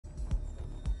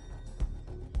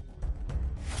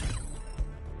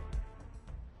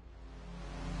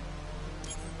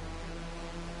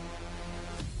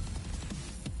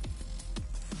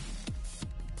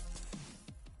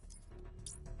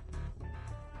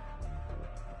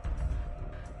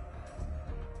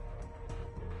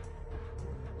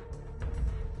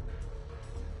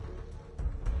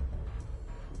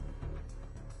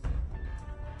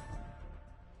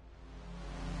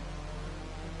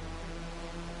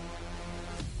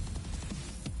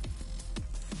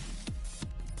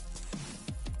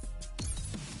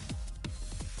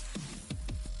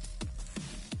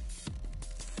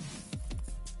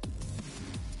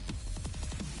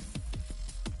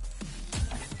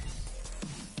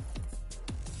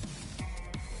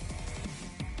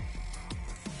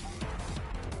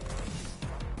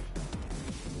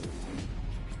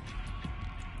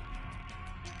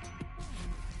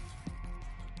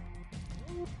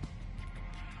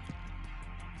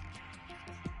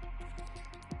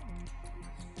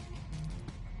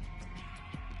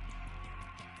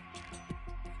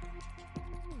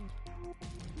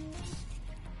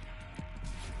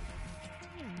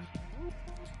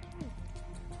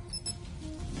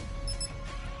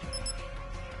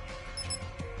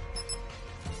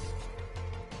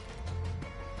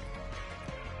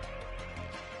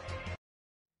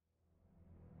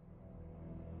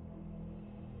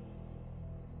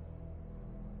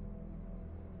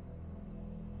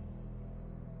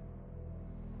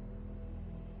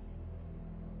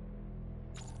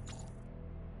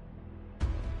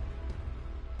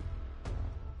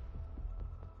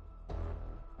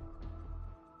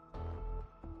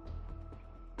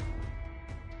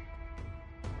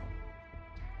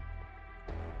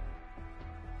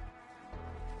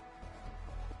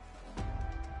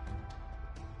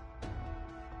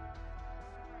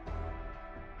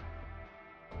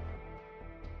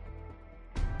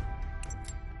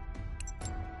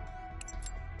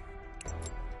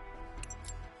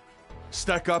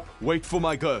Stack up, wait for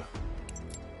my go.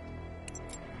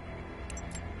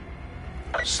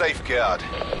 Safeguard.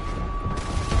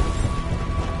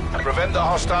 Prevent the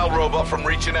hostile robot from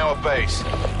reaching our base.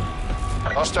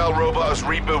 Hostile robot has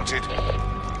rebooted.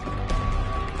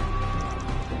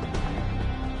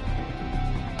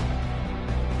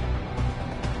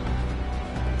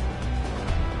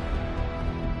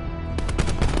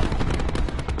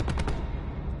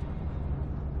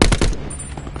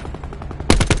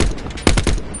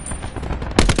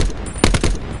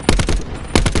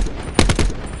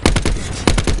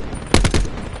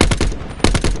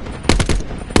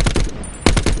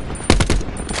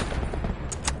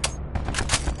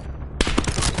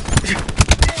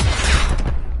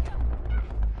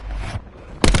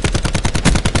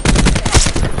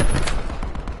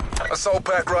 Assault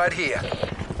pack right here.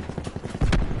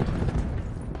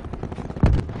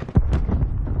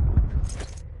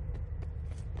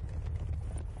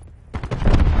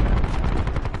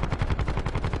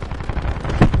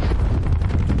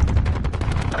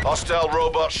 Hostile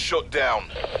robot shut down.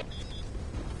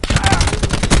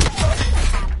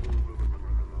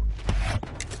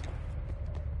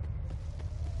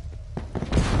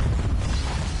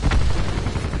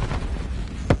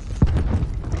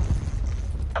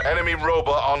 Enemy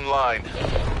robot online.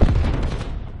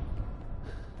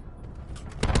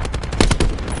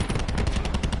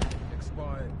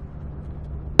 Expired.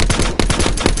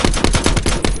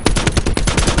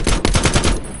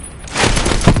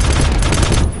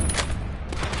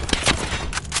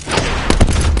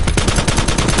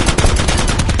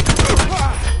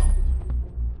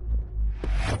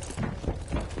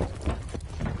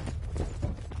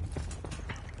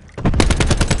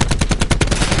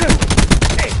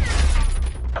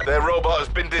 Their robot has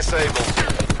been disabled.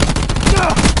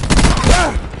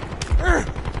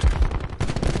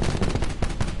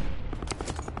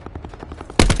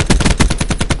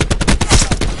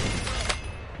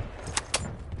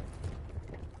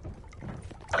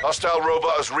 Hostile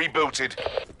robot has rebooted.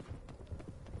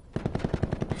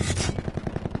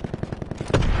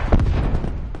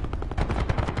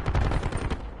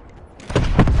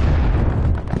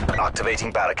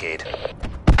 Activating barricade.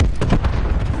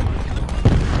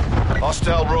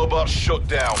 Hostile robot shut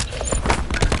down.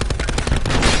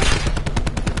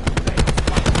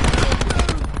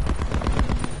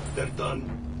 They're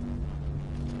done.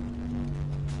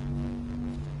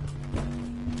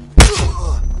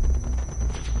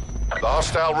 The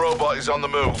hostile robot is on the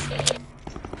move.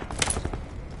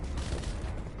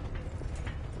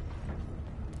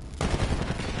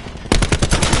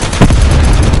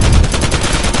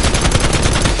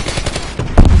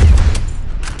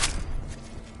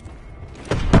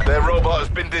 Their robot has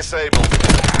been disabled.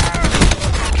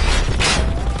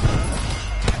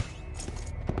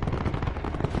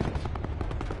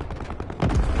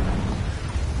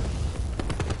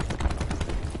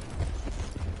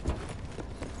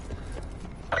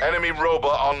 Enemy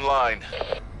robot online.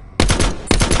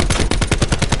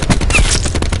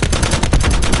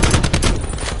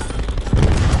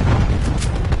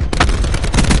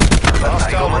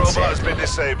 Hostile robot has been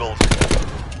disabled.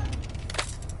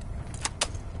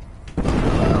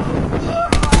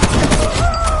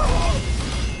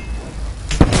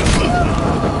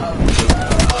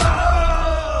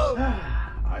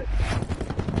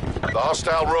 The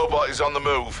hostile robot is on the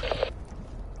move.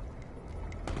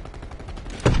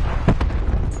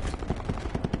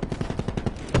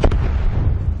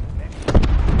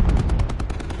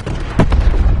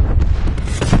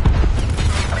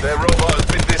 Their robot has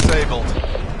been disabled.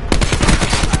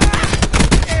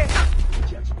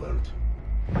 Jets burnt.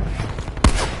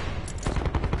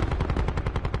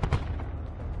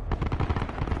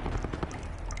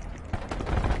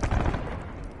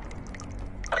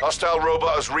 Hostile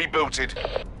robot has rebooted.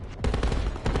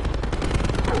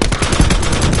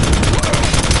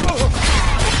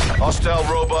 Hostile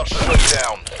robot shut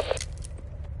down.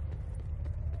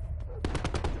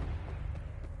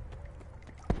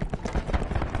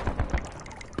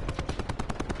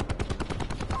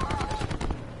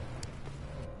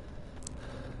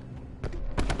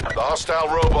 The hostile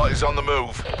robot is on the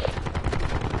move.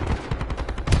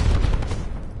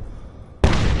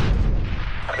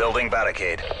 Building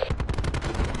barricade.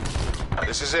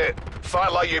 This is it.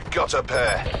 Fight like you've got a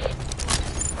pair.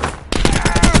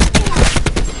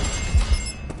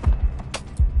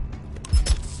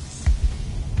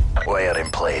 Wire in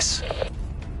place.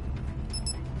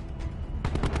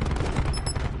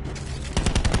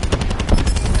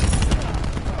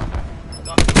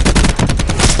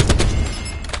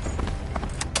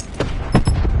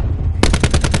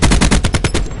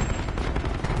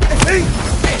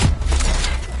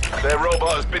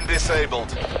 been disabled.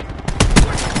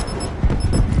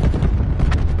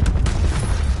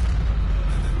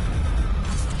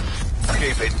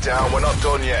 Keep it down, we're not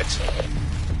done yet.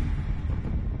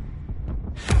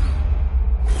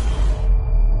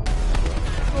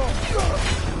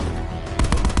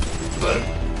 Burn.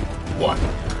 One.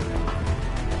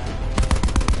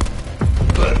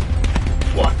 Burn.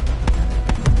 One.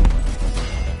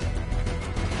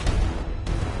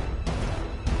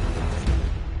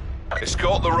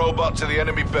 Escort the robot to the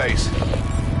enemy base.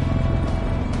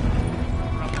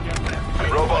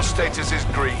 Robot status is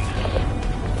green.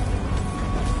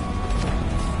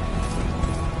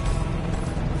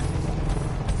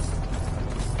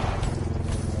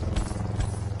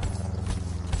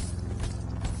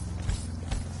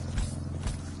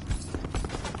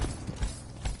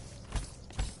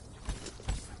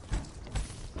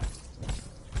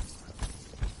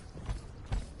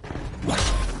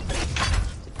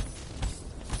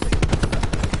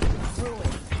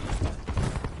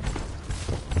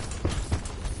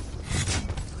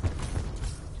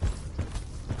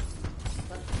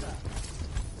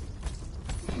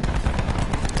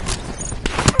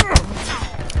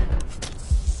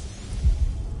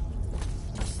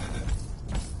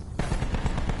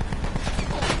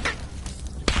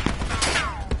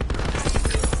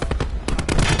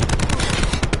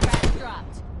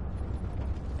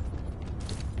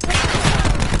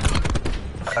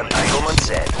 Entanglement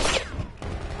set.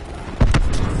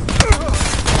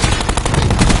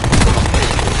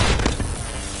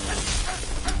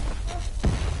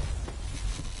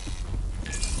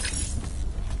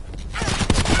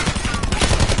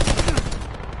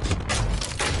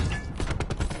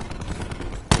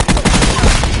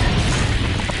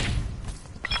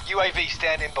 UAV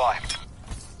standing by.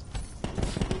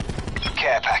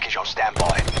 Care package on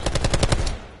standby.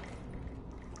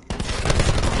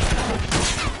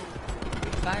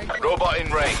 Robot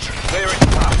in range. Clear its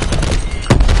path.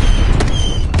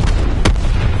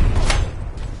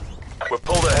 We're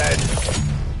pulled ahead.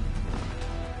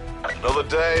 Another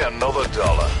day, another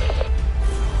dollar.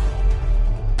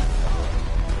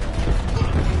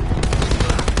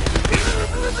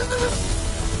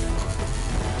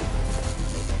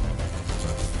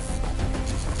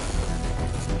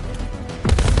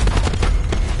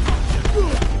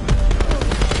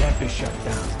 Can't be shut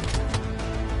down.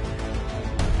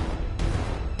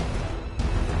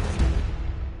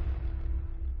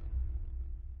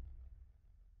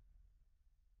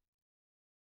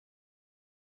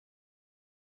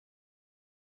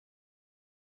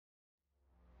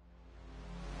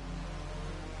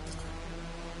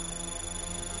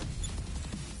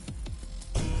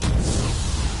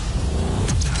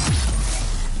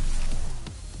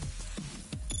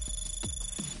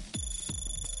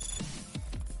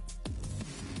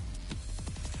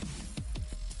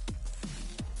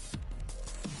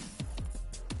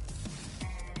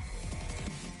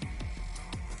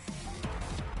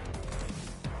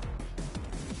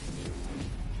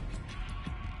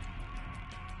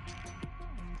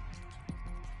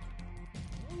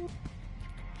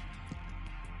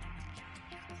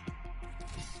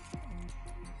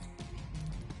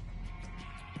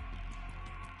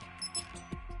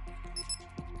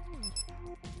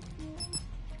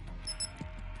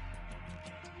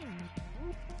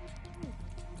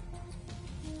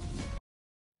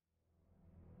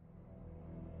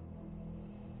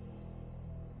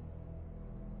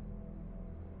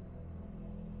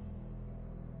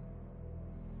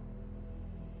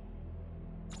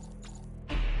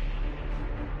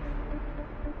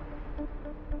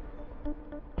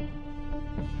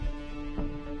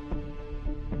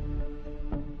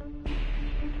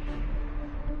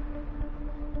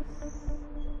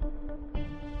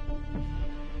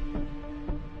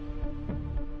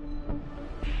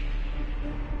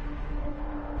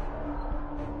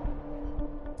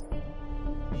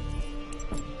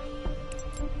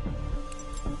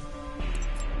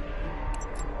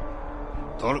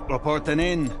 Torque reporting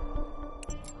in.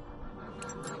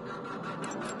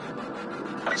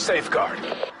 Safeguard.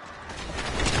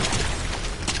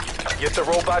 Get the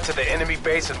robot to the enemy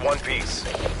base in one piece.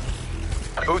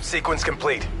 Boot sequence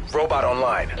complete. Robot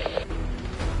online.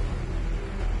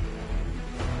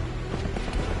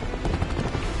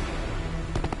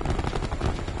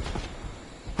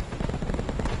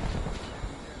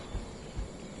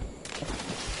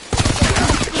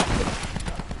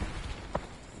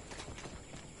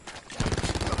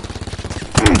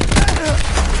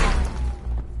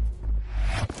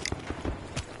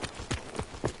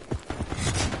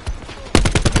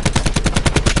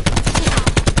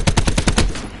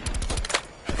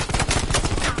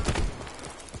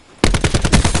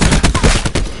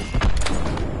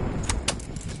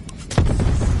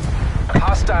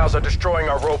 Hostiles are destroying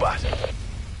our robot.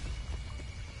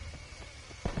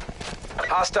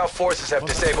 Hostile forces have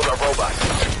disabled our robot.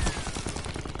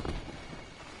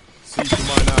 Cease to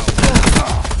mine out.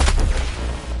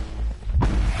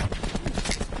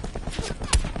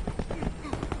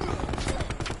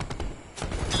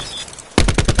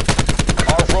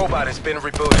 Our robot has been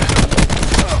rebooted.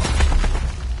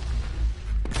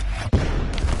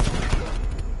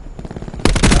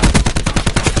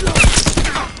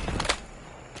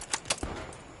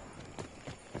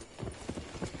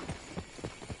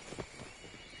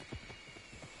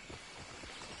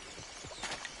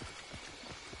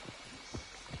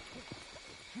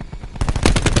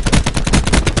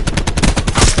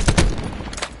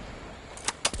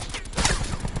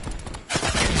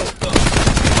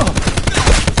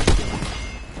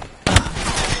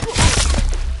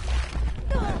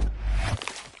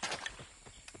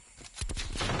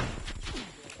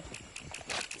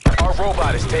 Our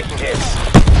robot is taking hits.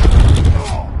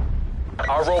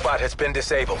 Our robot has been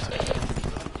disabled.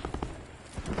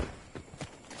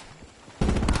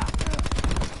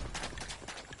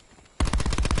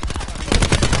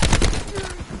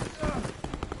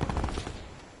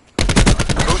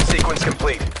 Boot sequence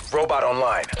complete. Robot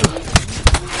online.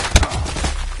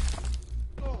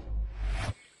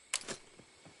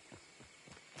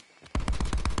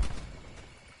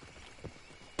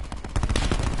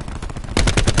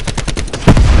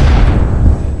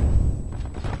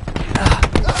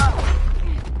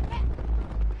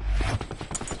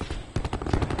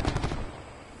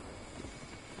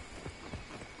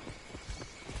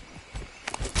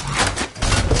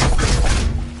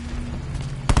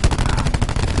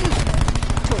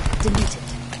 Deleted.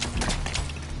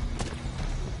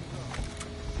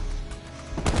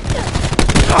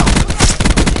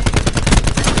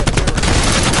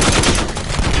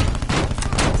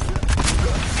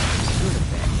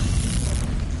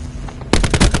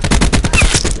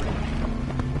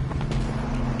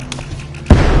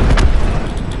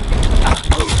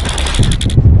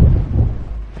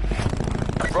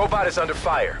 Robot is under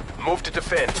fire. Move to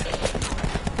defend.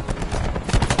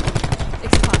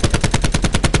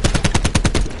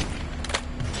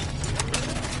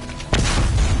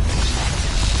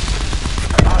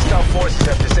 Hostile forces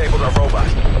have disabled our robot.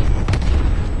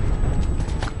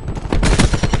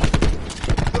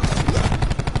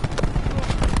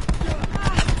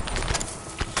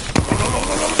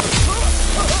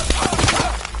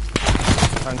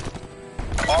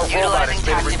 Our robot has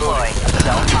been rebooted.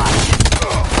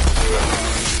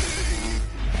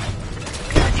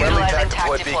 Friendly TAC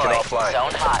deploy beacon offline.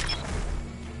 Zone hot.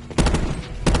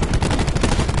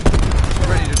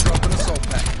 Ready to drop an assault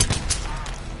pack.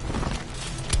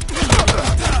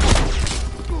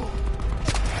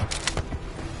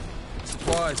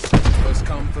 Supplies. First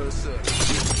come, first serve.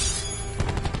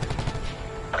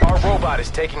 Our robot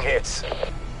is taking hits.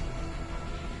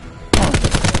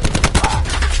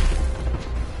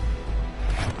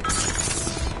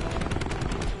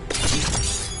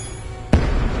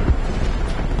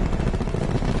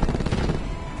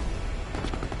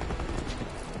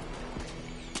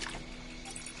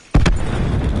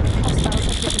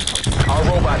 Our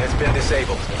robot has been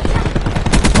disabled.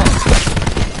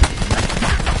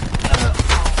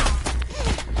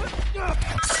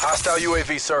 Hostile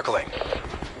UAV circling.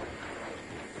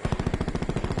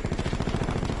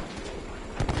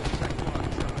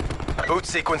 Boot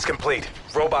sequence complete.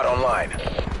 Robot online.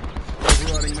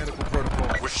 Overriding medical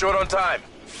protocol. We're short on time.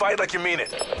 Fight like you mean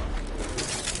it.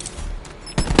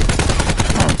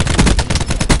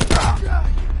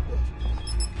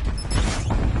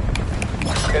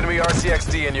 Enemy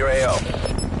RCXD in your AO.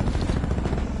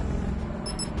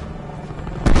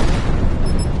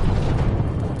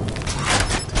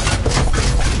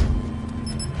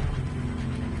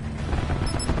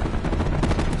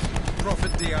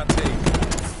 Prophet DRT.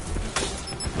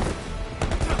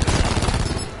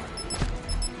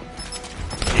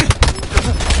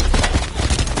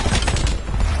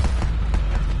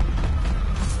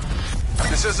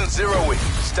 This isn't zero week.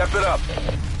 Step it up.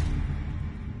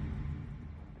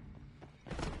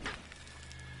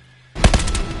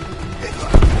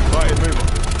 Right, move on.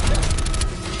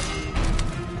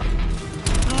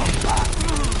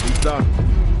 He's done.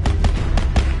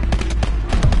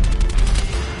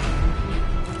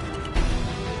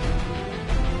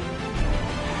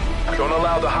 Don't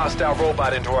allow the hostile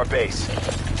robot into our base.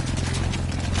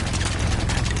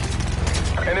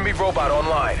 Enemy robot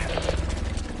online.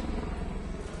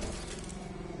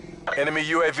 Enemy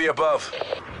UAV above.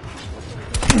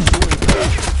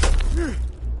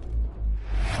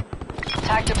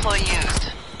 TAC deploy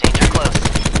used. Danger close.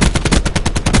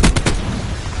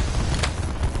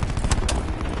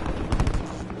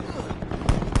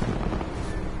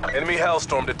 Enemy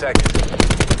Hellstorm detected.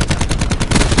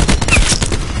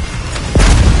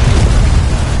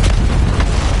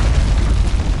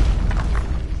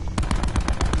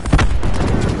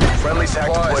 Friendly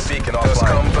tactical beacon offline. First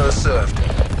come, first served.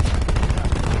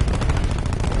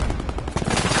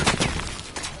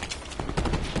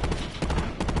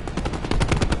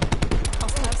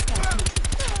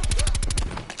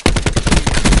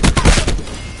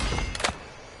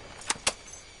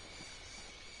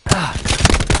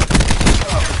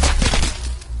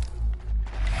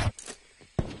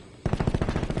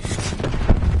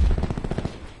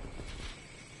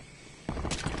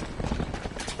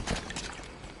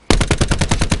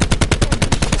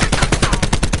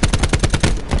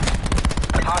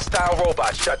 Hostile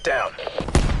robot shut down.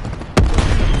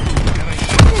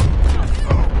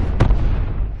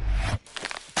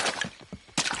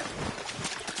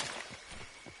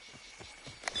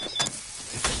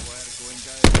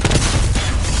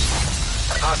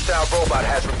 Hostile robot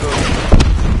has rebooted.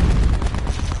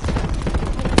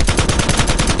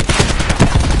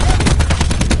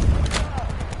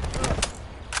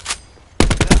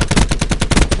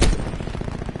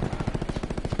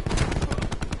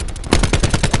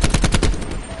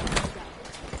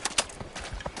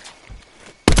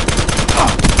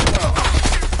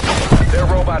 Their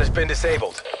robot has been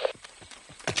disabled.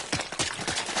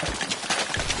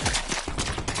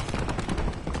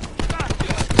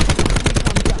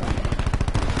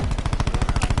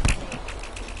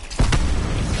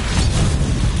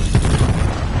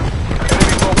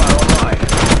 Enemy robot online.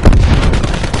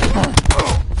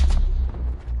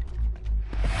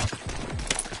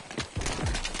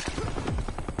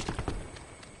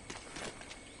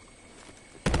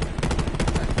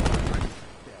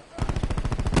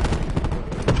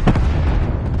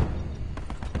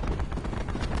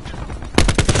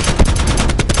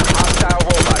 Hostile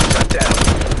robot shut down.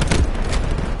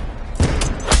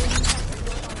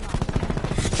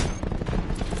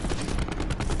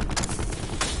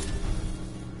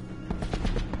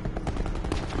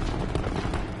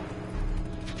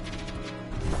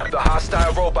 The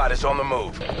hostile robot is on the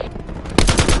move.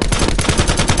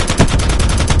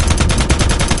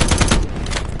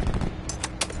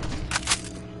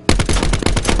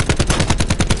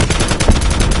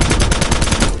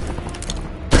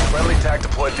 Friendly TAC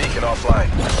deployed beacon offline.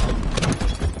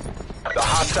 The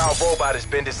hostile robot has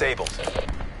been disabled.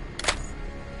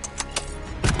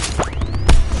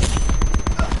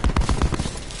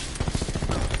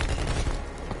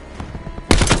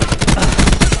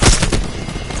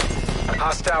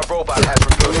 Hostile robot has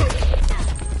rebooted.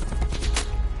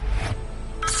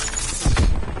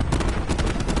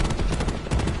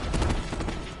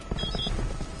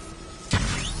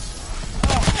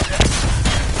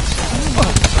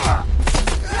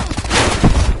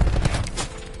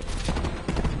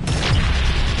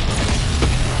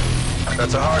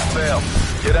 That's a hard fail.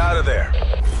 Get out of there.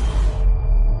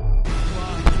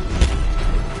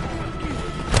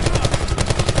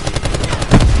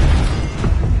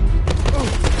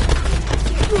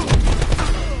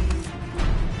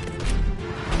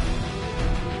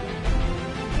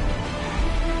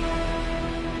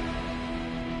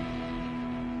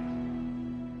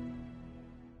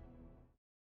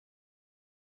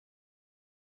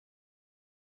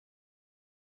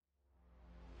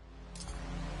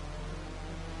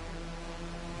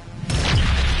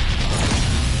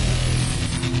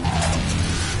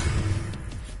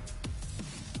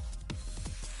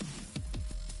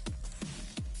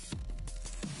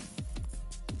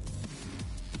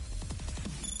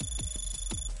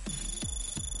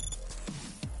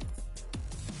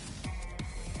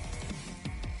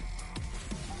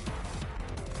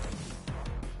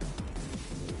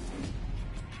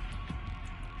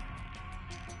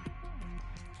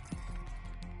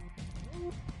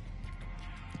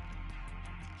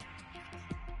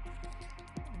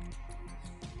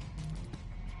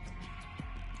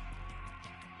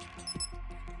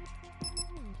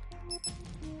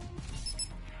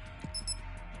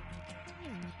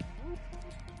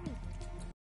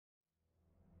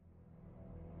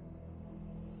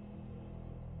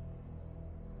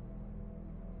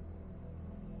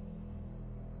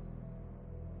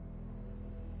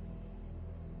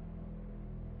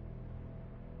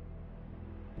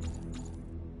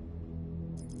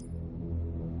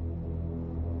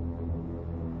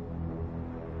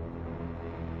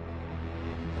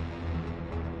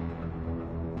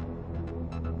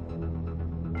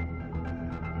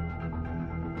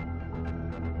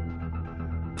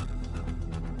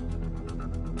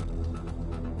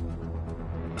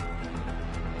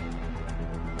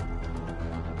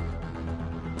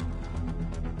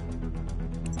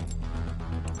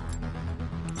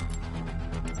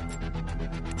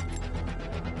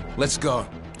 Let's go.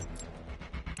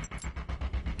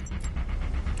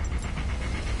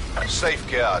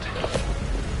 Safeguard.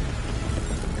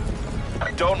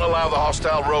 Don't allow the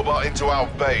hostile robot into our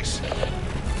base.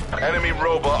 Enemy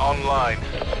robot online.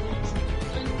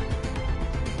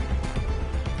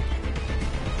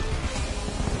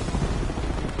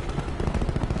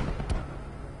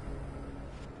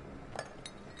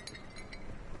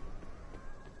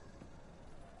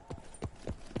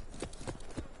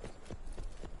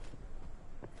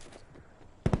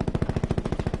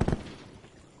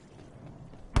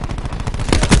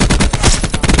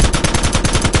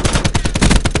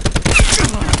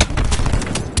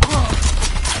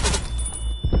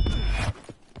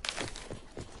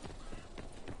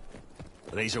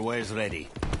 Razor wire's ready.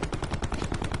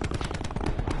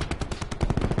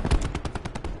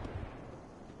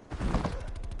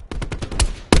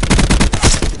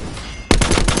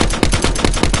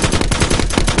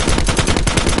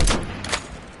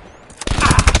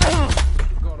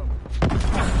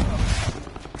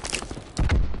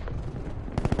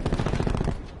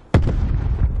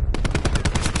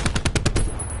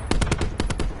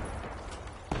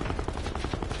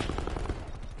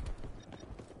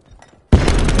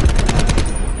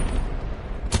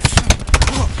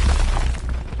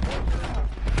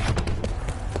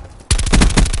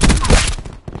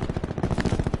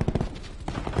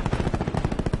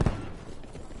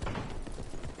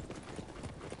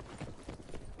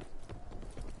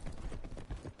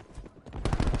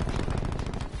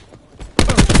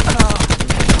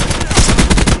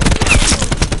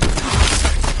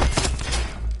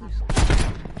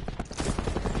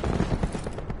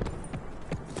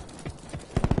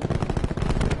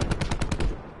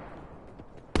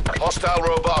 Hostile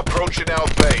robot approaching our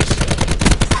base.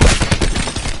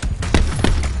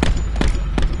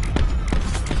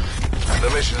 The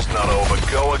mission's not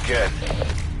over. Go again.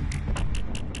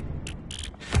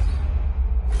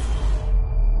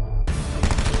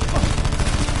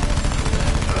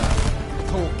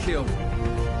 Whole kill.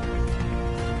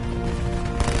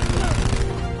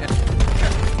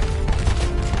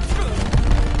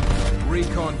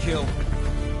 Recon kill.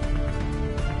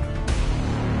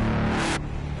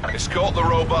 Escort the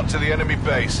robot to the enemy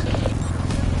base.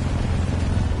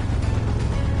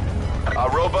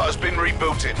 Our robot has been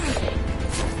rebooted.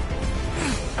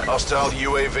 Hostile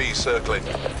UAV circling.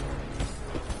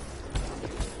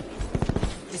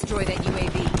 Destroy that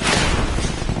UAV.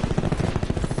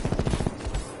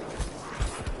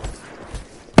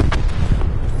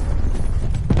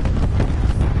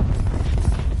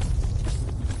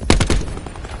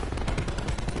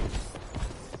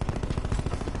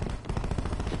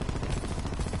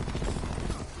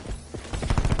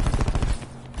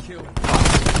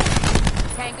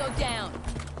 Tango down.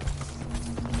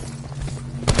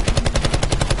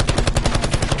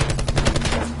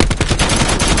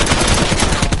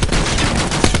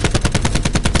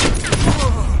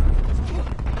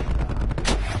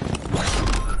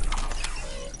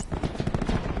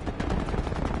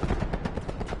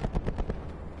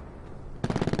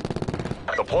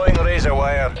 Deploying razor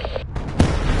wire.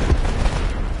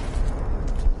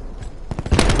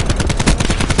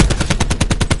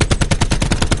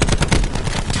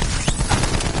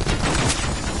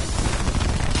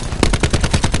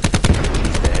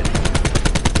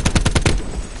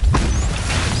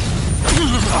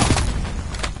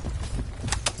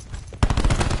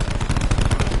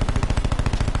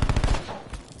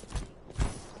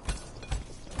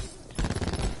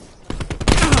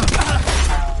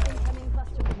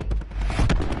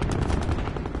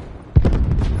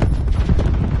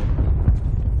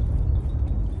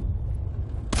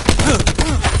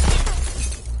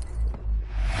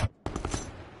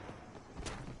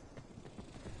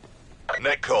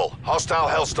 Net call. Hostile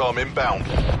Hellstorm inbound.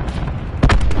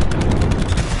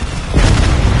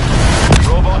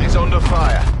 Robot is under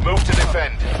fire. Move to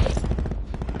defend.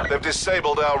 They've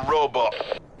disabled our robot.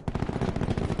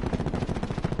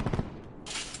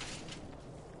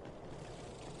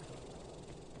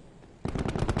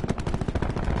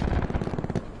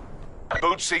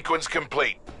 Boot sequence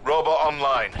complete. Robot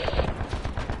online.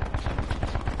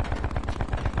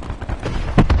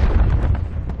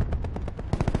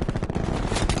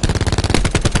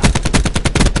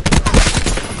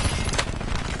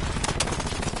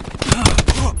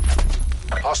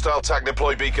 Hostile TAC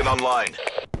deploy beacon online.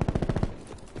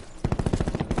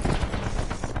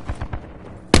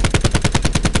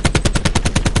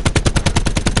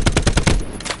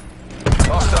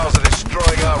 Hostiles are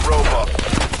destroying our robot.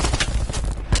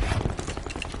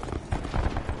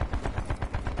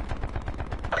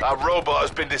 Our robot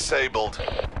has been disabled.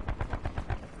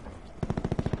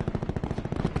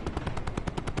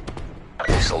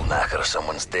 knacker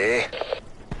someone's day.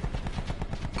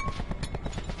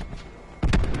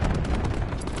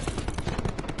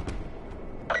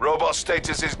 Robot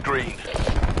status is green.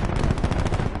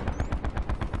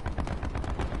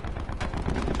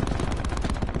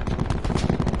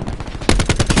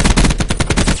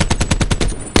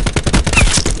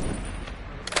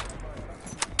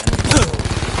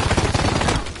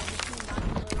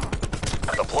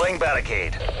 Deploying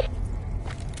barricade.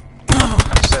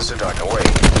 Sensor dart away.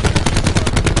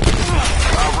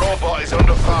 Our robot is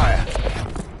under fire.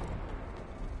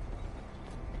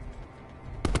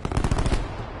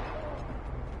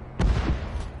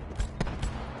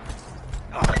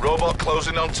 Robot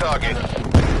closing on target.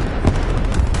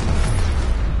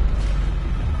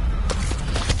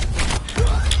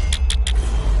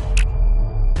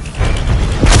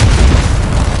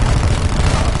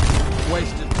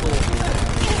 Wasted torque.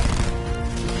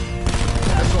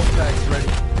 Assault tags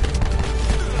ready.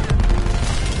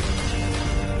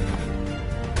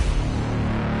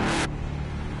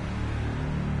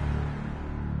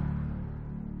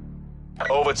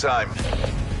 Overtime.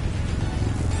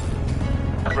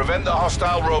 Prevent the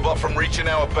hostile robot from reaching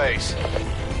our base.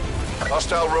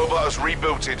 Hostile robot has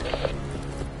rebooted.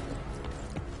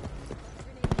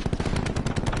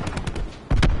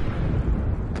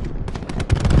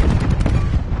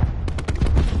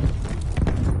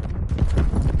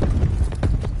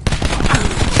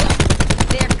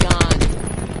 They're gone.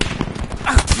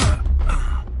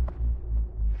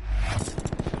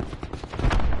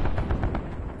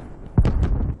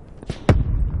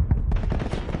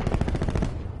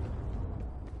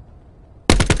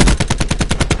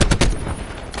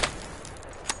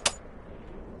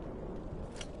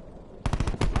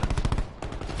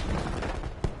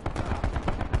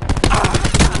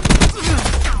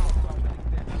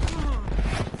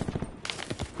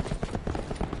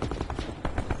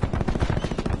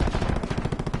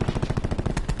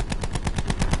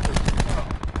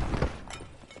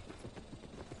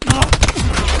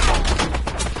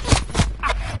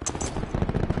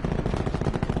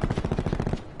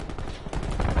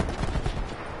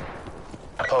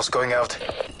 Pulse going out.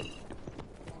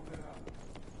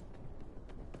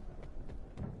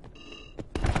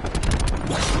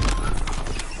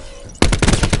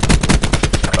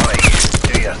 Alright,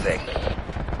 do your thing.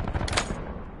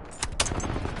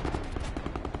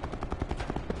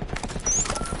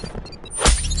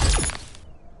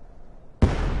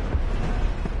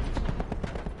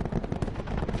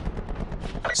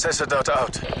 Sensor dart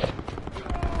out.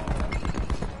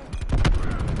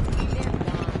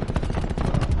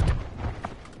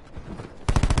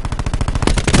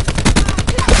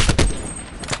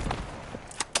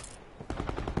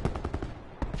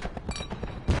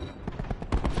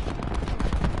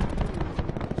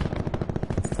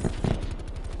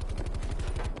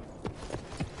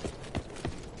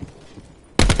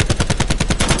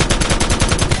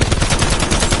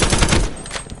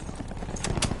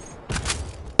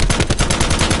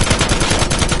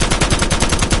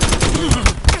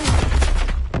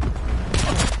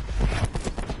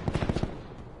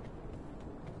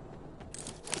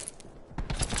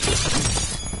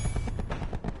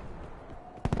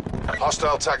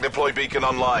 Hostile TAC deploy beacon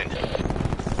online.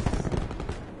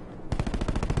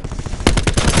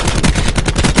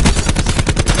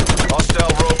 Hostile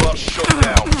robot shut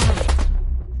down.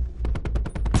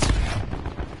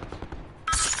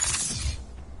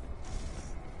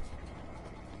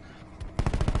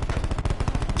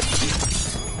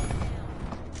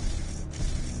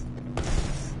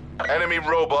 Enemy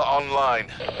robot online.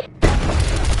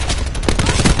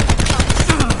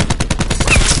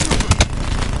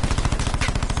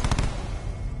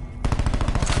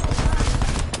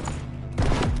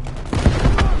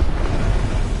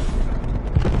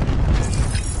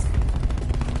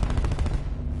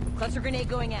 Cluster grenade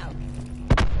going out.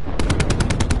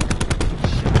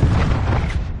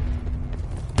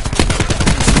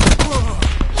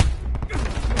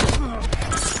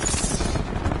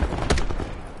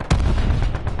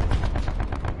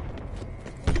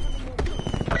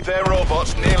 Their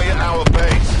robot's nearly at our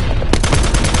base.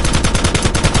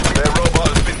 Their robot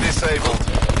has been disabled.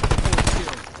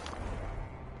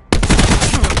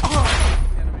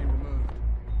 Enemy removed.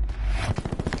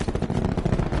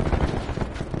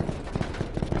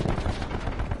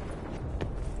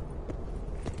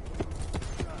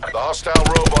 The hostile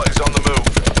robot is on the move.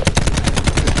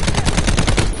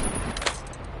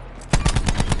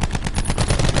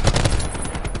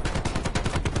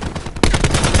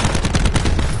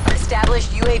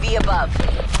 Established UAV above.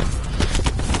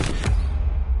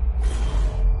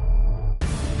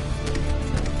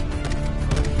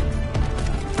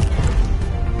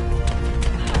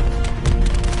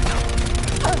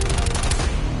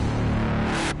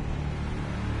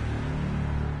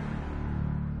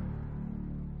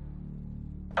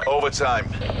 overtime.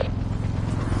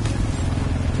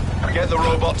 Get the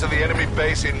robot to the enemy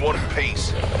base in one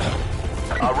piece.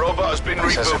 Our robot has been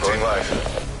rebooted.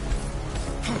 Live.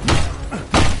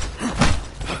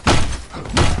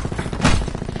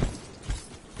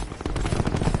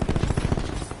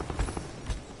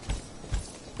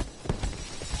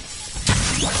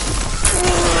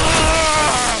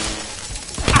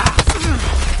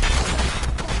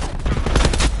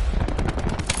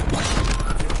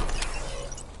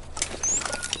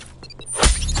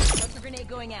 Cluster grenade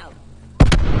going out.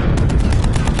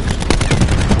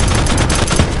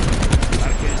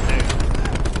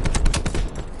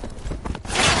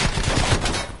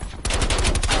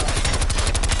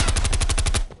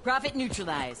 Prophet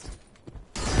neutralized.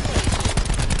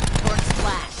 Torch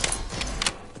splash.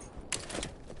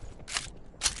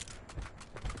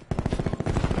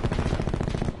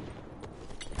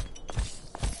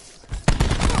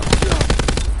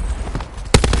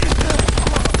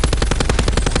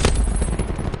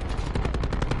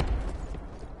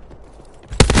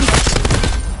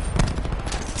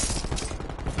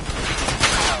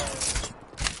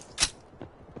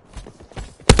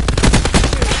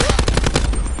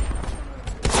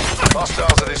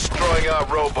 Hostiles are destroying our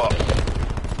robot.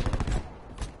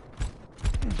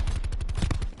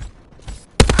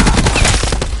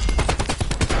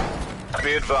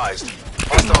 Be advised.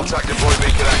 Hostile attack deploy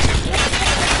beacon active.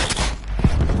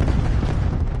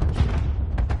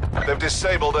 They've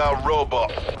disabled our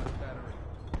robot.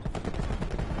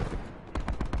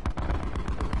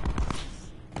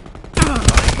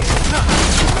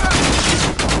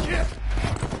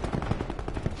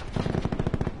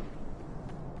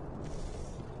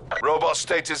 Robot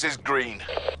status is green.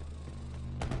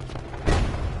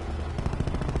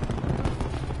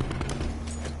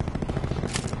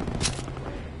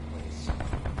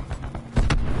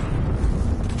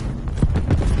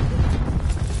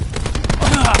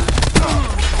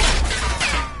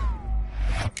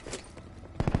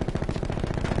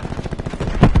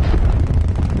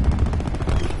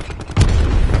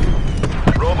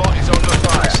 Robot is under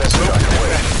fire.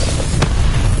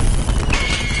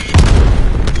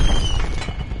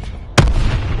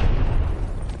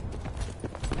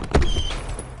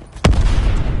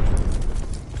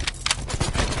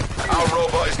 Our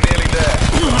robot is nearly there.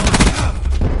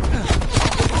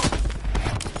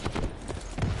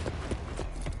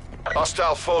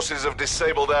 Hostile forces have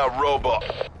disabled our robot.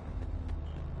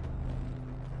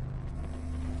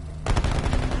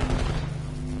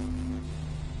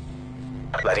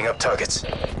 Lighting up targets.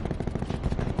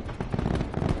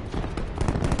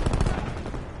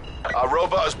 Our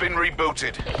robot has been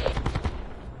rebooted.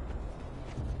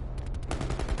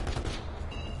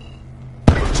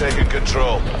 We've taken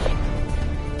control.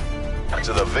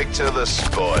 To the victor, the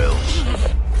spoils.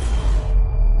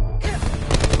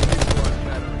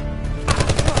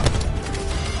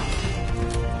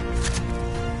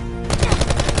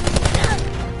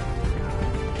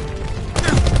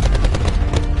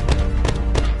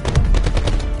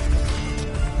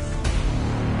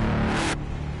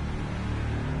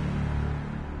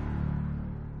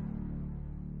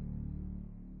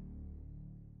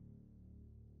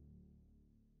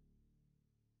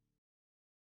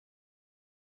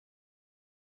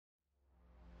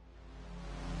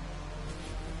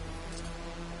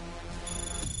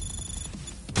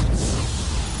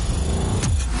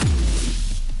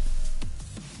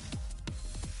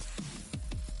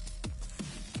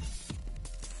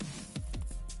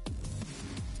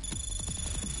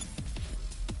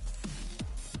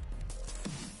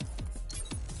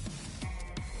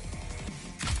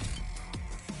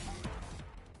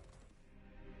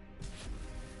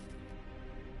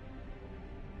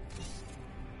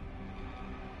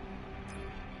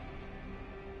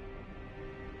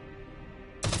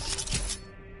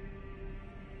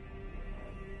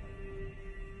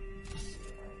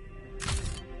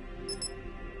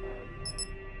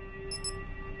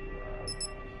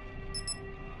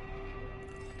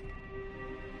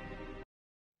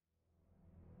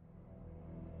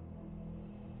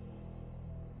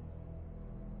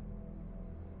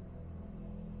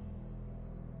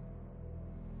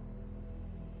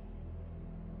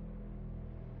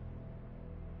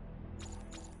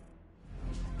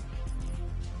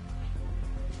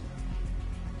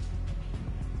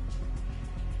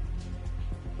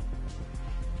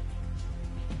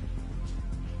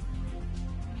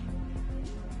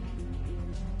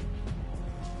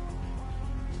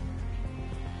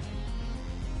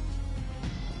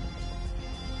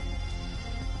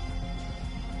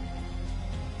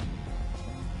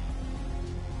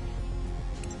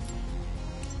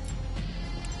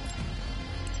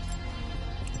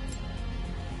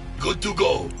 Good to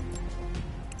go.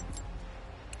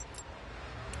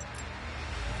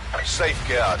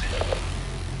 Safeguard.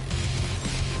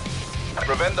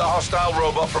 Prevent the hostile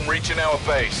robot from reaching our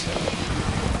base.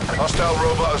 Hostile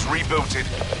robot has rebooted.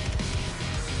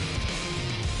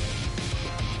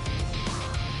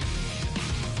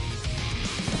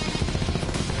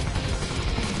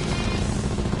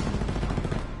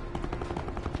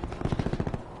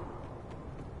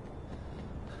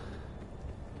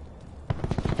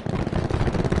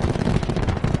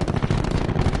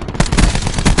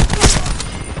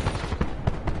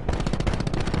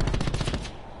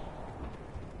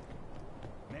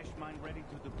 Ready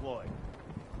to deploy.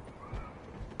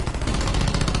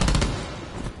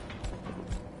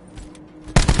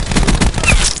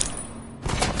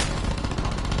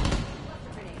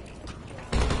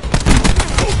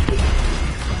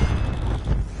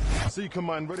 C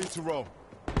command ready to roll.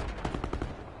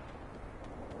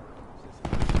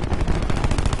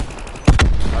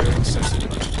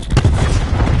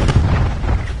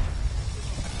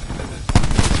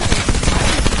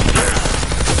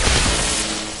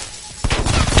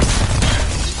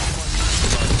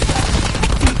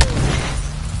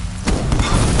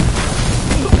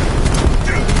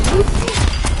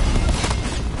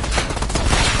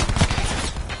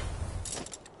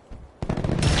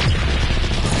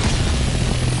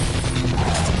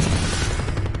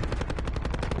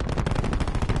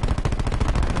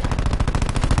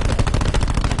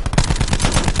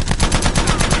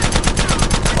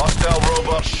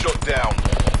 Shut down.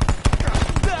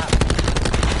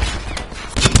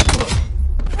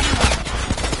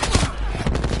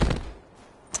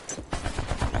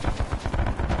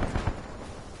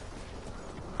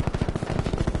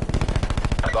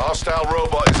 The hostile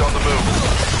robot is on the move.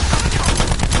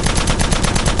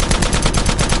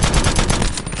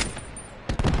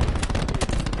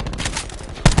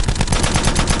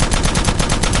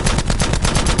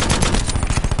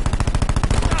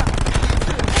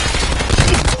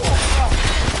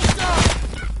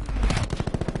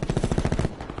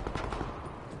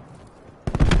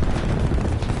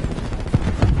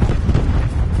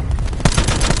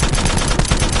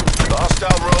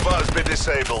 Hostile robot has been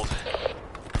disabled.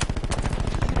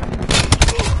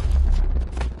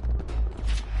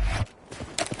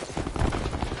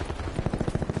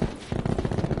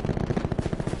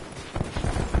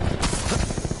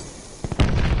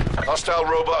 Hostile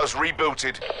robot has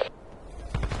rebooted.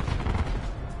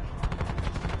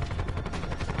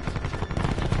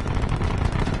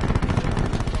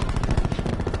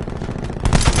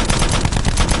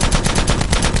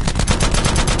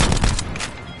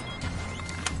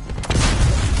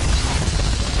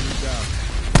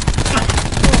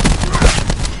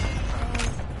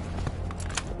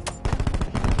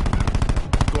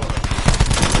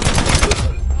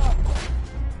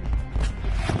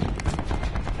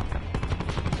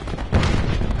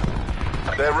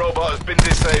 Their robot has been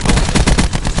disabled.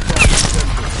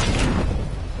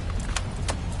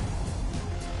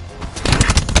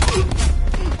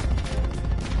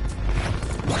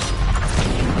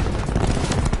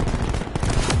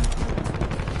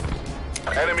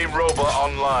 Enemy robot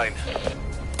online.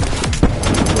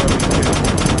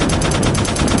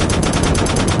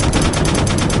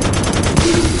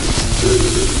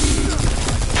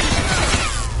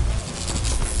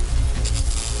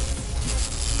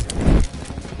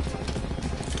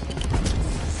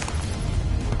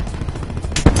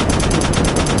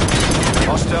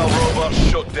 Hostile robot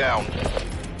shut down.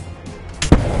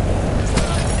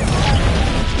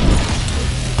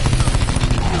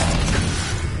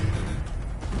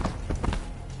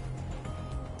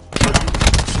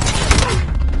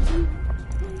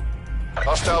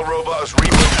 Hostile robot has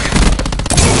rebooted.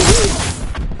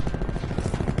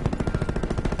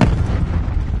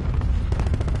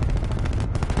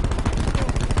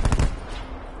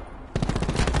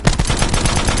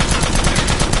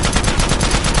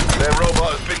 Their robot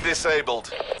has been disabled.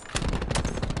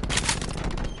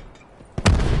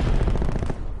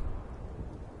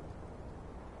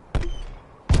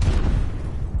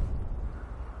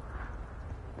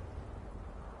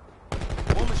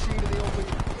 One machine in the open.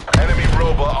 Enemy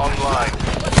robot online.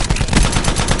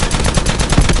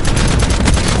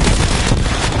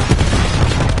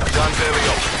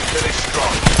 Dandelio, finish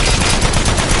strong.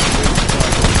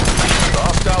 The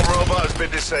hostile robot has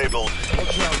been disabled.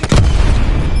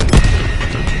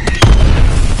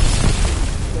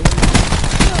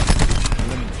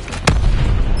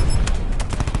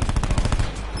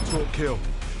 Talk kill.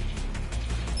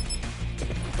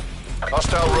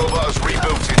 Hostile robot has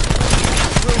rebooted.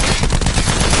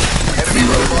 Enemy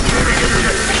robot ready.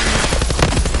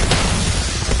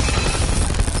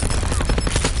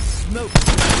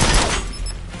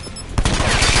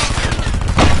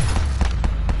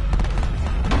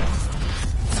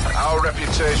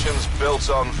 reputation's built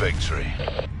on victory.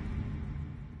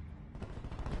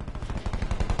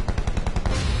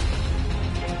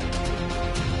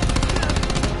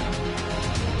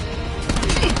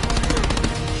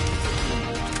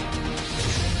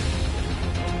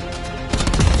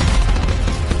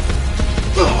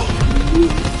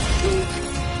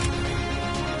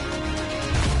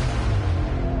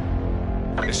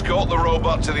 Escort the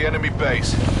robot to the enemy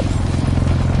base.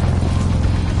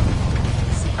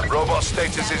 Robot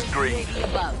status is green.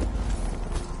 Above.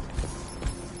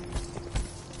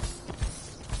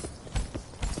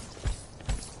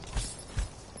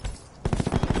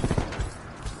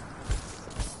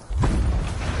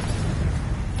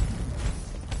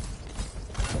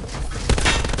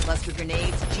 Cluster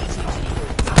grenades, GTG.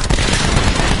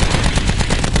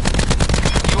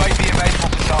 UAV available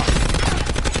for task.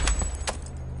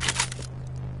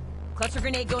 Cluster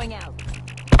grenade going out.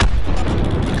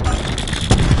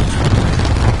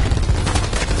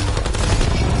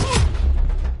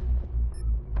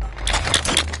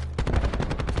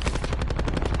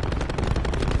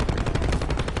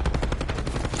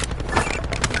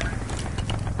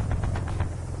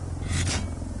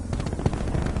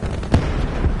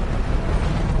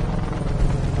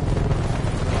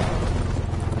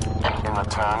 In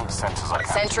return, sensors are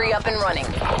Sentry up and running.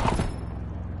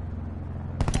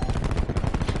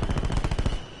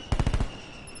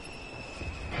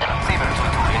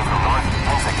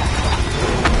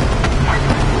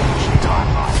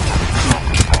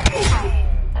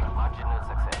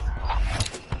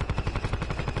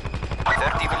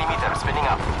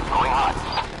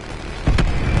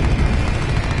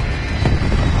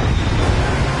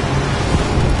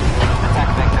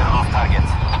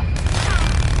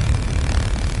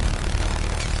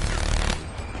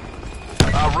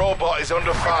 Our robot is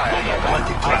under fire.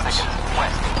 Planting traps.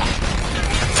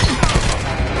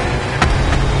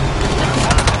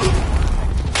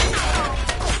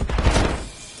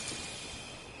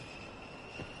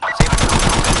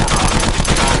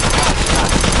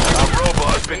 Our robot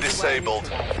has been disabled.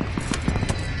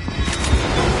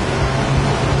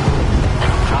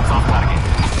 Shots off target.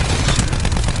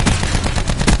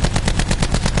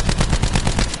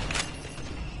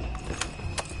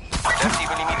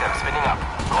 Spinning up.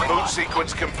 Boot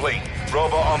sequence complete.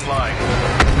 Robot online.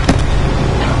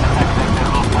 Attack vector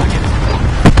off target.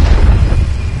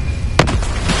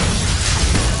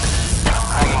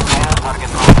 Tagging fire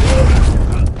target off.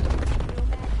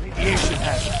 Radiation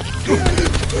hazard.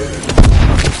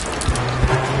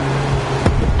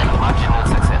 Marginal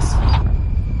success.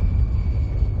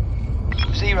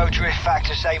 Zero drift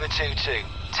factor Saber 2-2.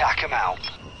 Tack 'em out.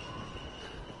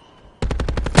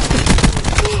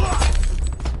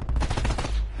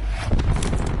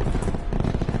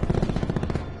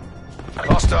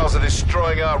 Hostiles are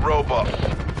destroying our robot.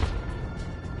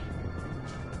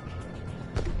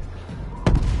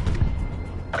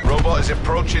 Robot is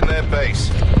approaching their base.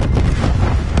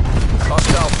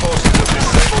 Hostile forces have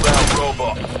disabled our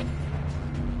robot.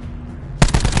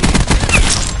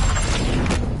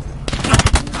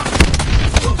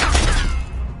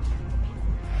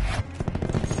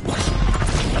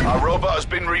 Our robot has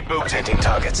been rebooted. Hitting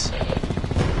targets.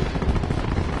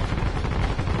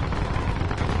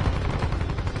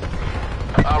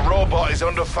 Our robot is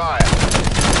under fire.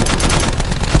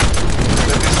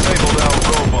 They've disabled our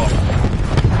robot.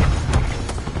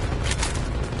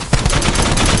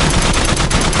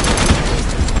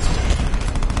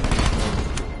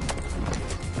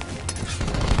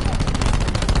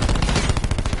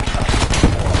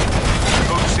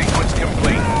 Boot sequence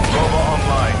complete. Robot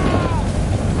online.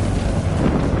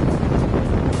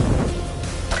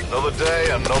 Another day,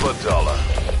 another dollar.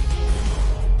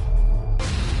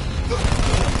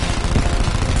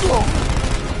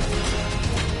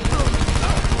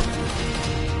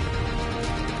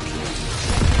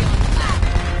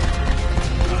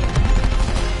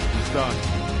 He's done.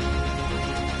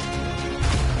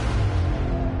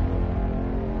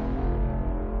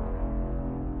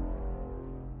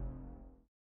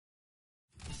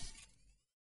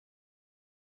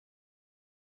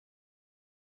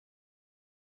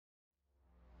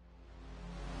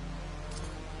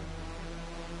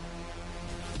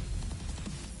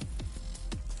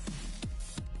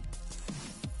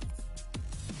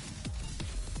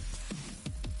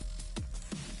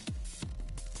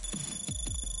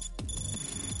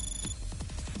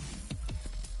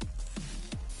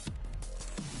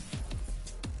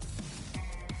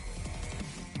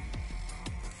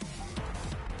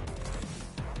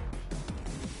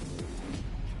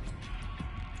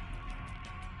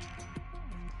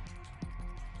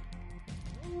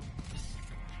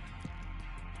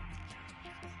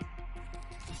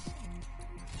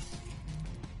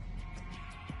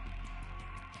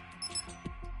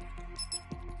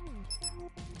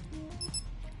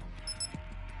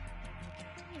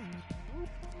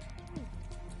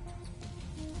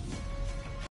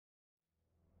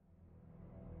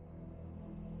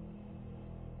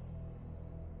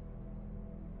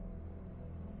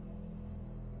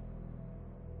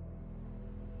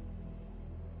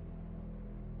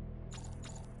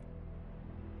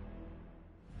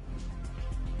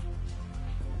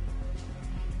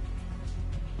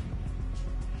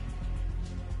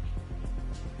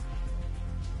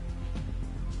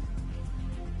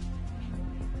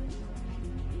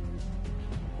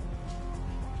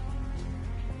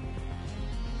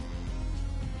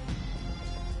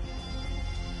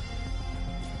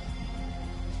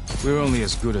 We're only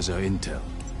as good as our intel.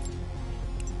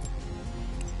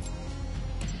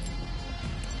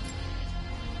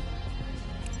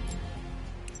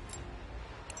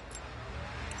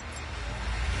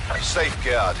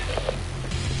 Safeguard.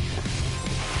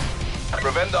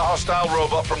 Prevent the hostile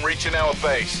robot from reaching our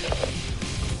base.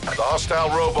 The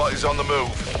hostile robot is on the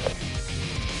move.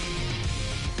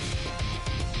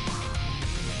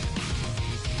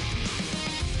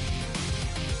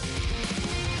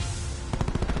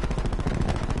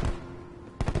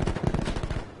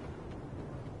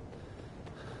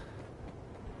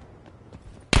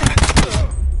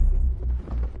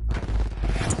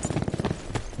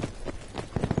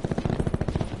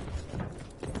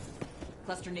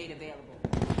 Cluster nade available.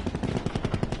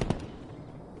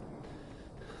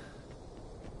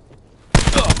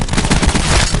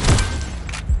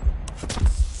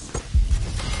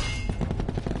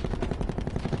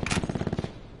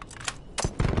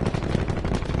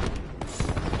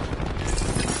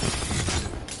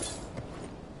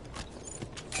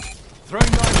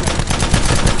 Throwing knife.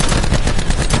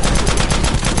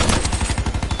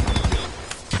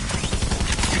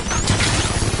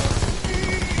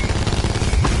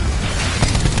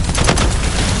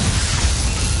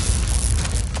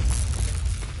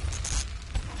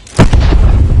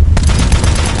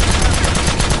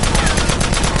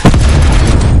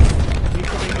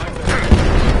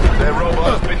 Their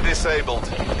robot has been disabled.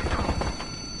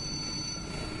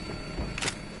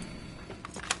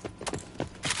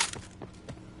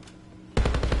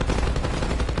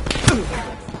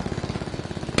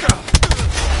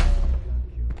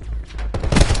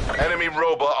 Enemy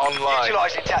robot online.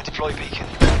 Utilising TAC deploy beacon.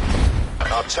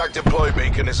 Our TAC deploy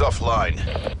beacon is offline.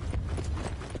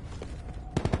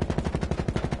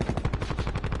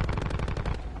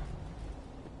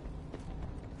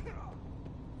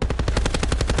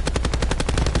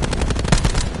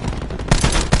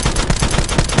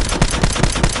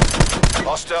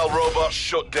 Hostile robot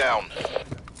shut down.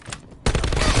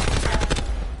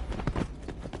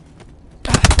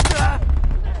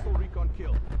 Full recon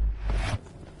kill.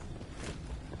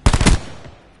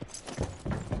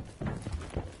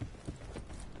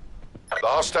 The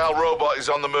hostile robot is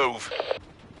on the move.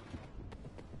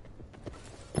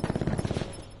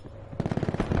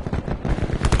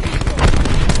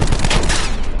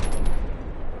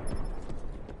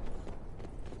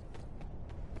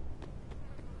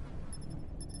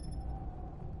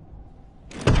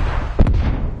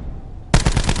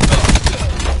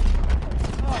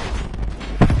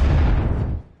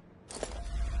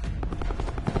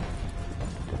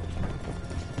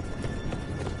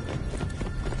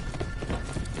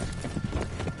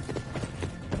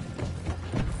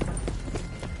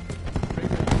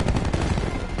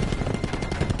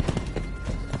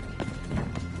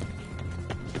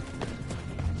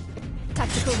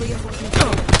 Tactical reinforcement.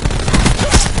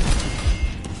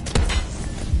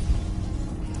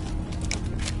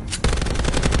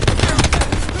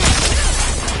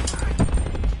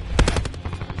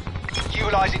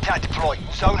 Utilising TAC deploy.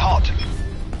 Zone hot.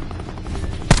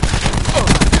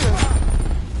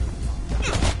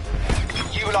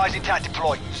 Utilising TAC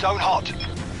deploy. Zone hot.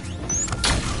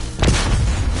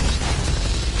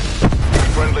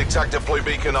 Friendly TAC deploy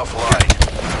beacon offline.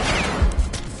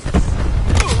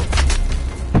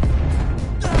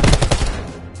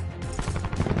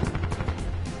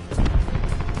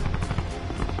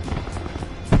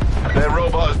 Their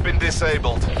robot has been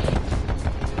disabled.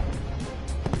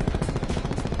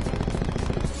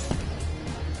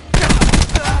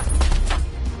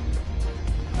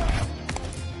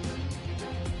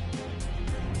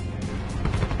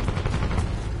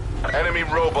 Enemy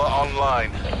robot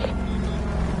online.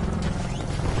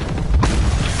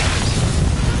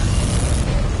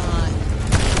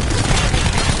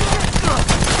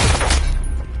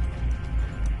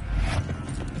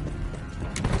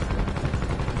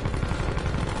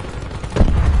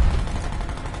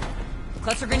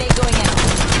 Cluster grenade going out.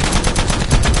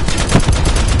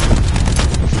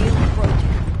 Shield broken.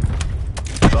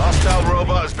 The hostile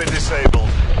robot has been disabled.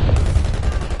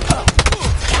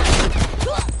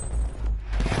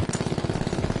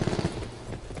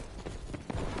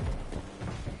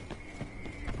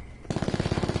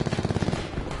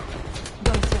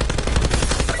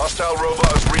 Hostile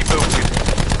robot has rebooted.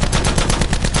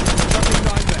 Dropping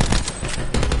nine there.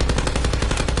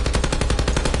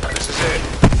 This is it.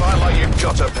 Fight like you've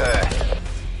got a pair.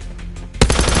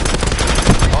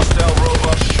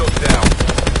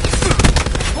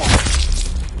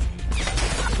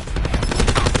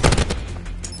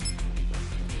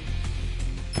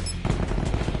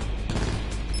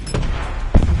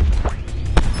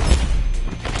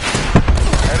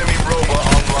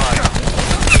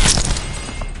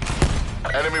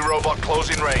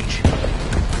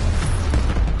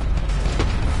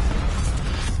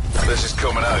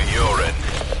 coming out of your end.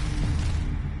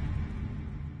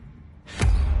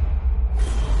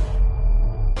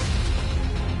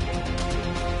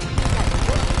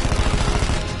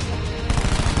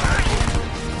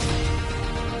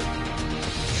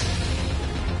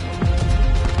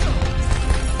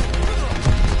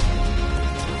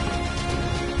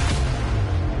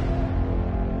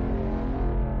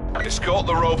 Escort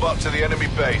the robot to the enemy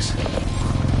base.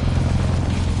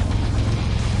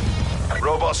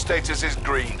 Robot status is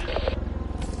green.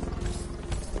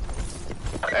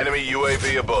 Enemy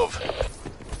UAV above.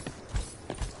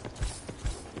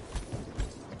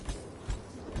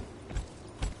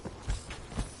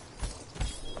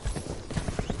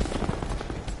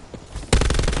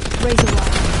 Razor wire.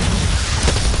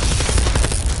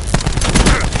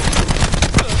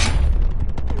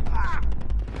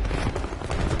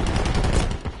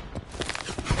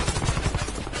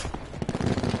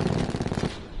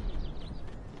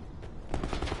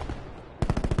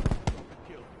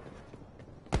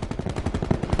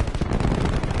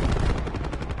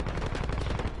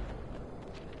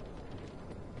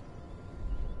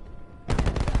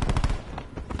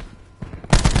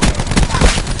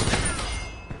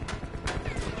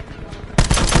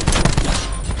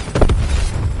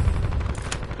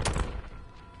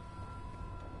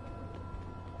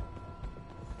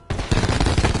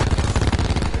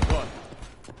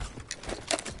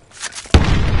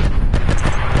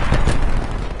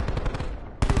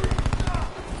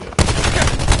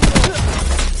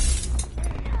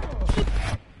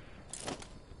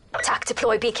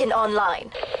 Deploy beacon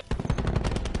online.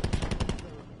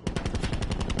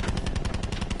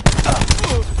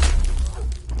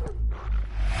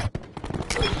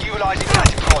 Utilizing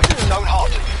that deploy. Zone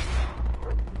hot.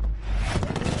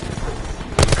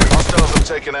 Hostiles have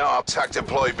taken out our TAC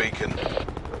deploy beacon.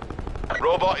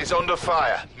 Robot is under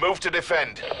fire. Move to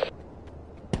defend.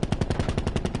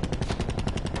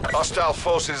 Hostile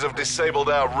forces have disabled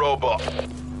our robot.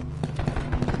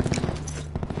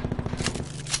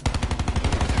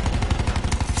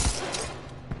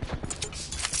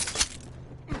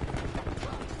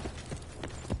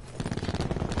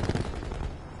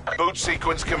 Boot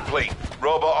sequence complete.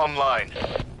 Robot online.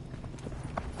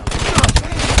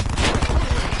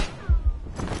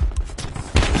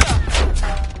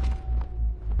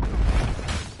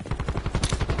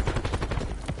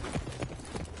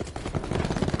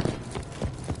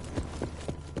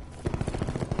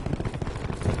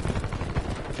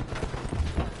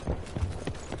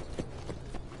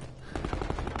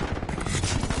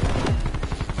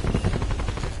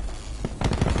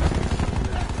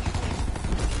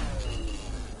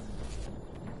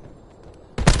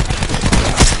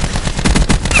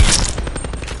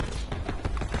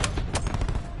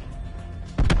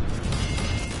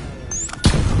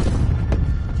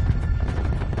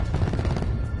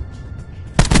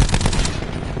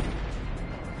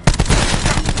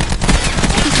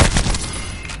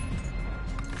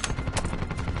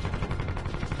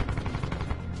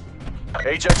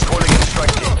 Ajax calling in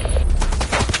strike team.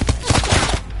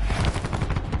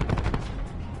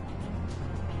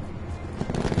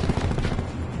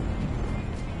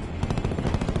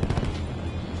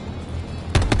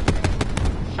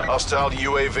 Hostile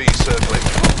UAV circling.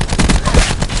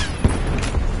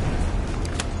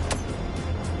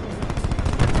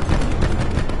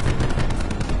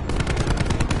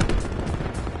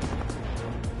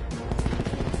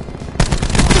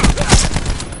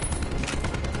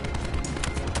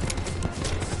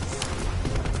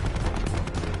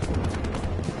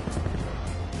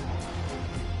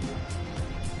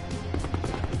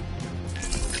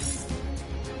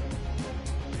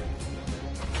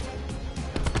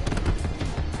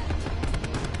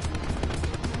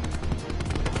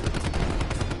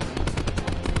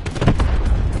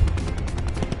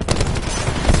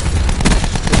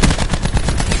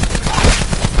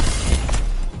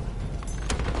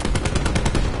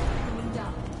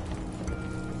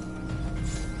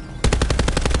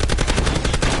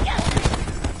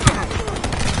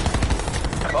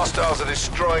 Hostiles are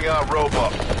destroying our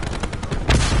robot.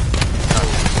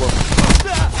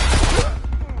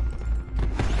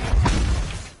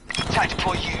 TAC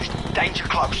deploy used. Danger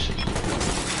close.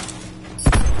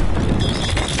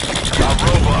 Our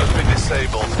robot has been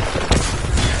disabled.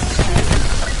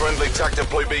 Friendly TAC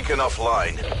deploy beacon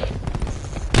offline.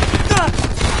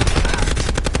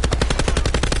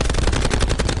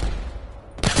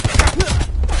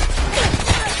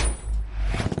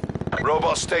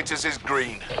 Robot status is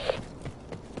green.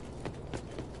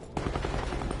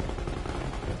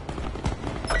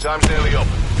 Time's nearly up.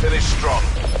 Finish strong.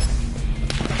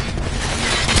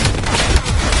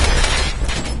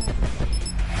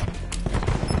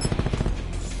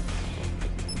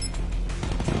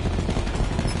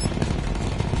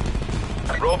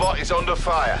 is under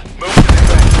fire. Move to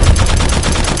defend.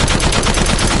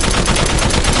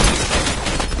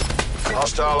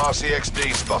 Hostile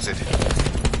RCXD spotted.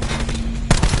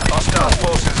 Hostile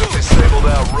forces have disabled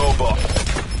our robot.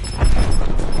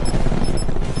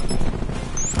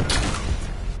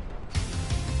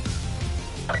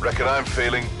 Reckon I'm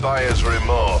feeling buyer's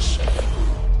remorse.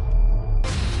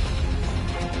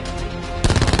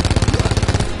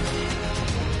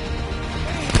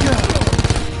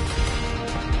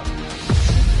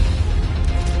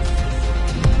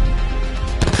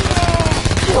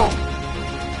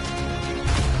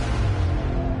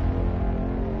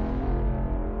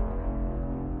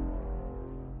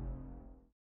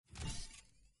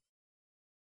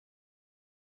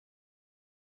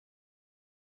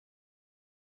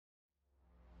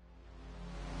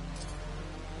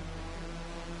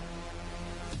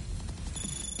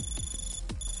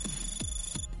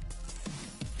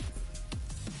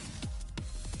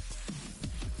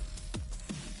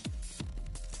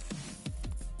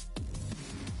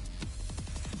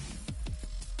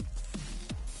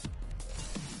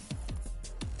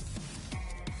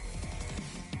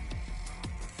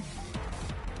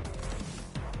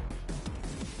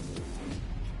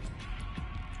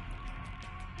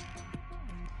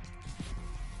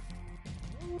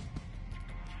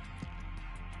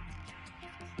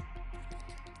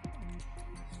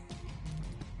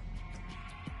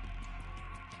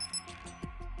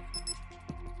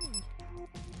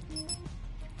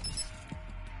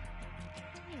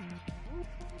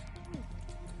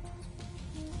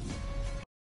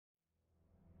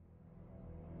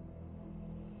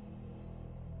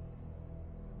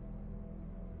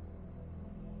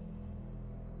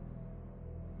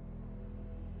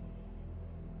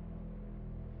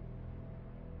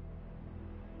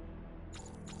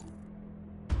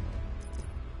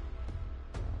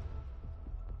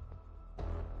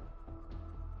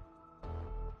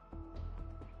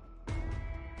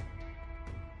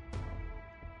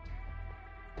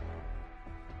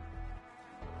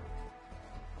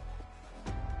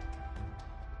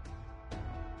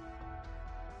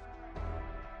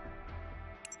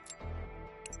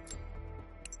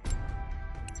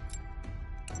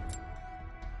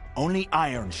 Only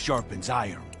iron sharpens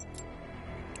iron.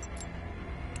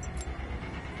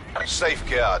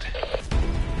 Safeguard.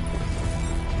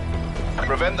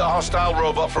 Prevent the hostile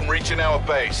robot from reaching our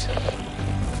base.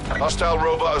 Hostile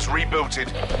robot has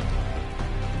rebooted.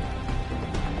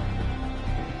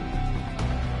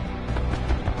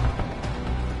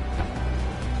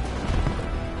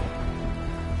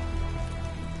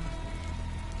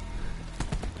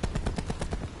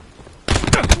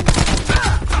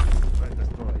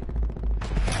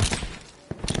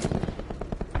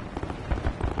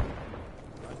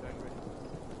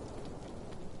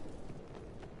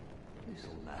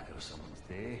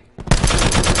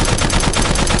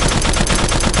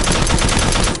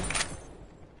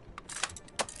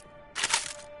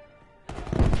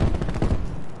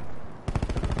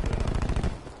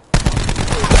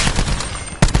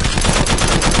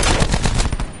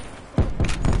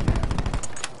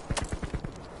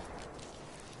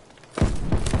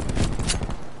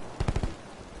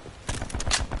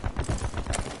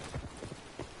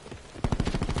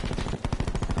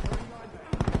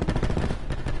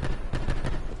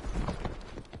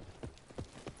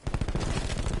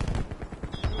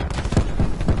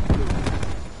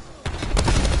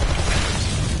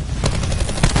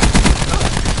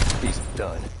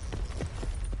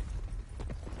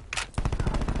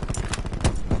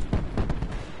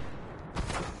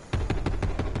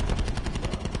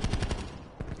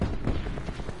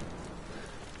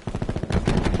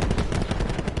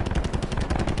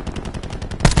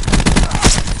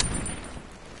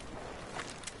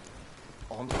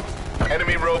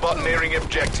 Enemy robot nearing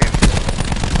objective.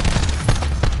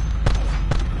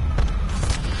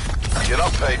 You're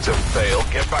not paid to fail.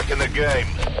 Get back in the game.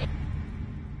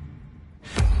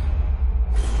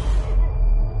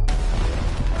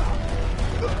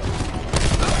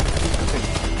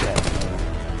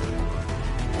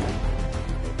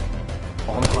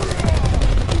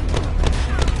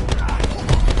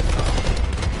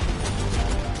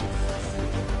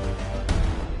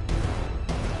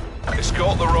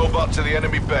 Escort the robot to the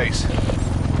enemy base.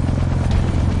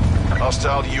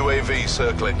 Hostile UAV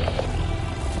circling.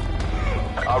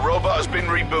 Our robot has been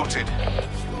rebooted.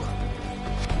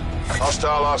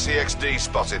 Hostile RCXD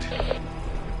spotted.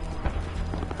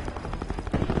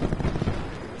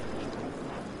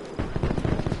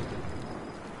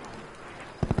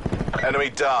 Enemy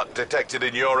dart detected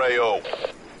in your AO.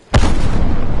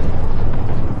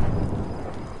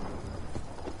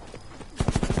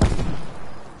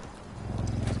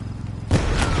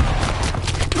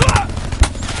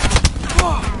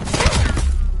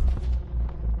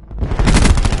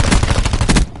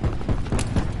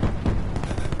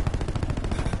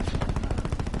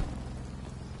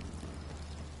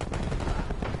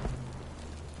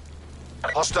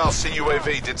 Hostile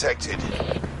CUAV detected.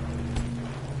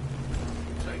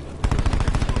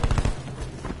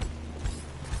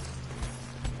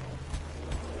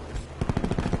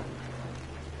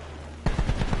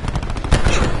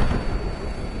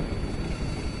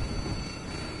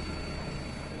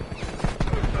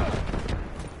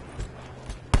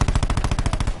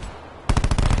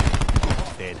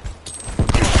 Dead.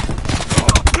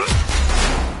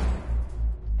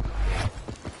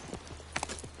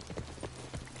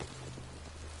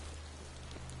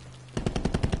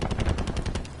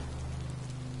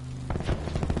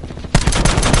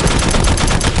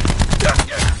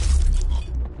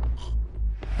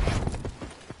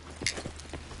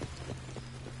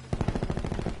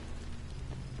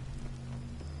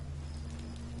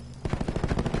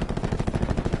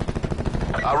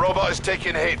 Our robot is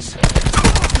taking hits.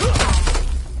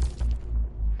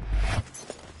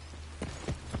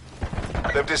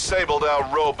 They've disabled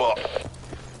our robot.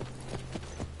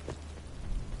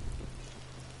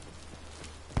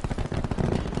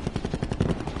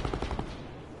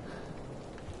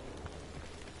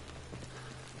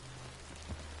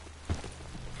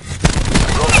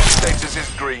 Robot status is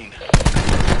green.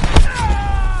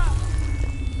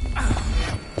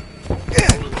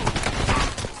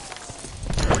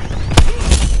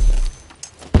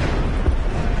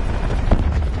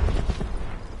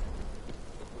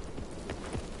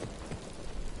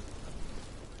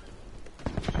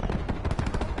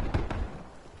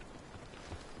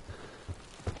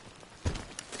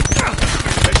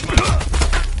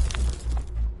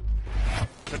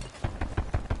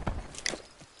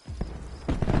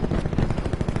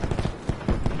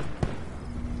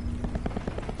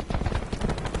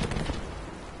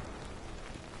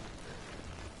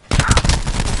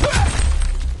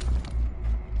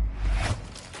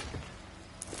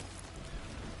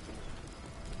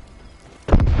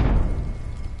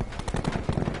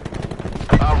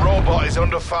 Our robot is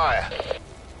under fire.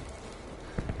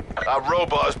 Our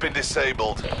robot has been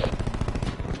disabled. Our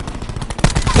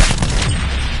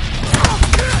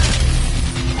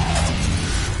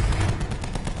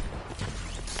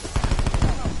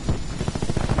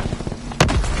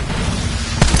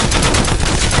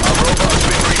robot has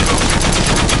been rebooted.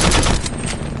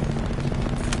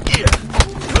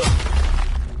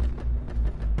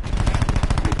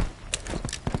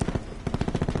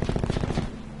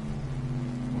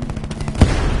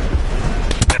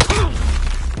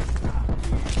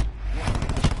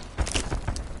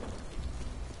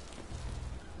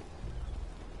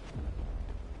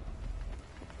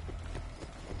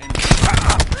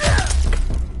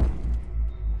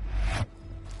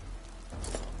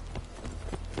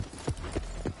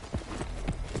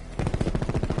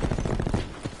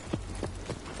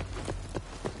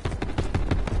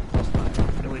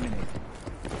 Eliminate.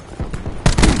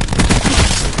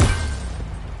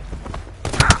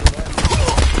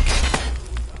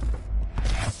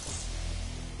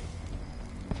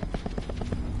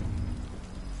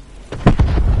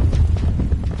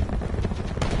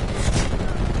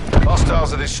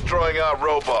 Hostiles are destroying our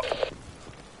robot.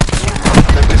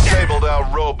 They've disabled our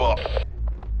robot.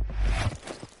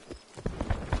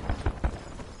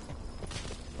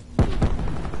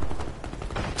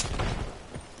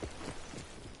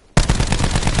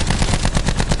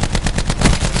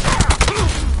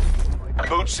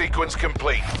 Boot sequence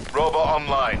complete. Robot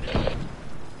online.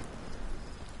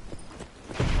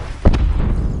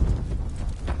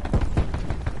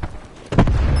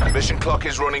 Mission clock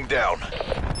is running down.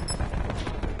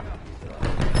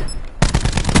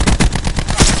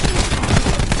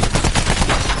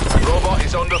 Robot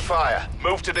is under fire.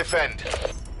 Move to defend.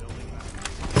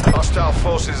 Hostile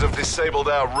forces have disabled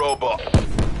our robot.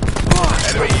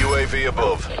 Enemy UAV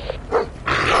above. The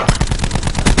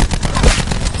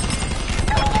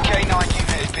K9 unit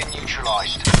has been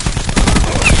neutralized.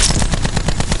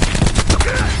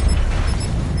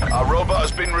 Our robot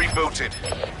has been rebooted.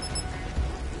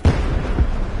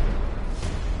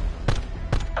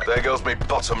 There goes my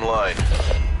bottom line.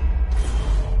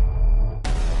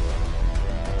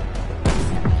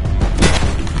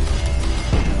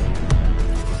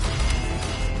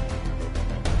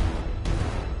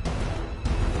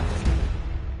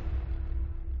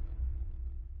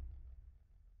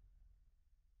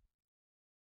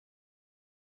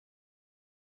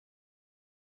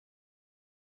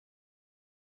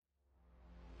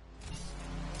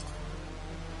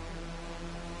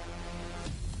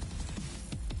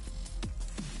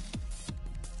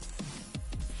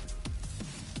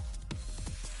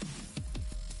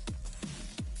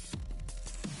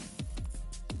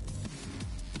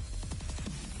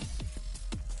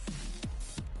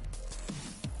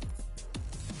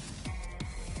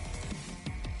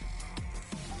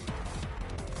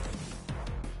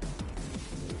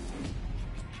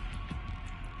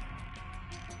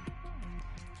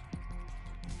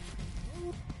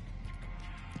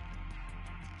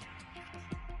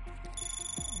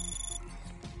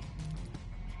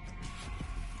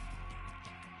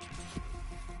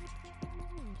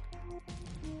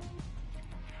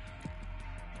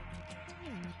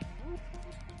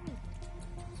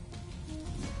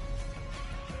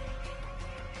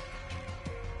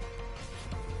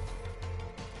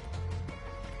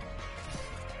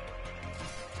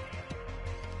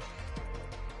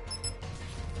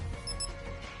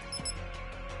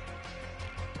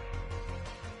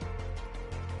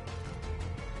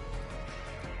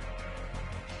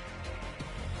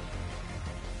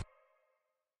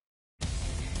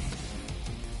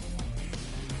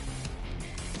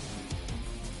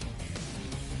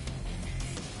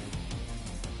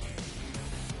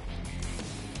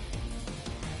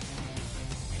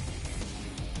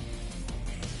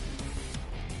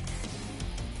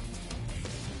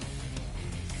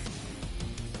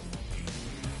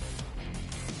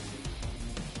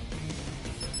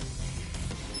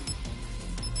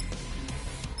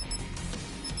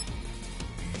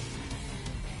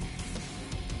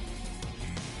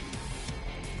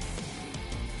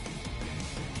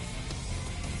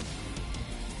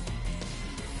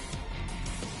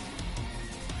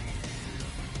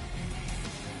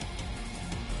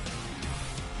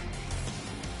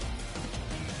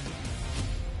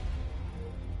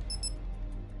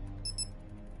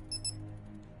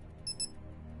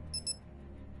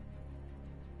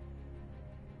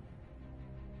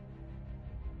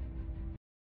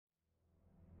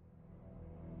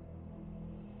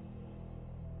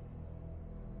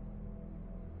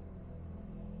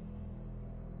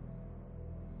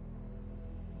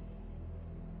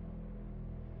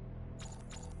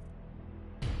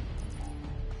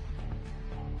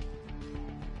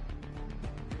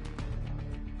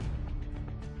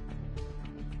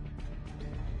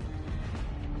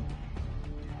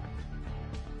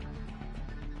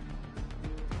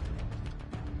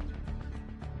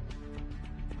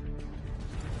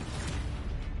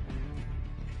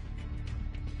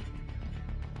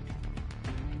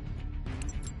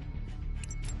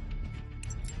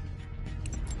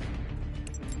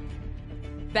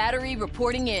 Battery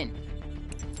reporting in.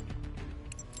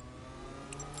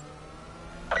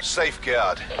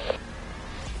 Safeguard.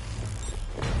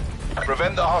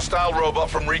 Prevent the hostile robot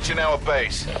from reaching our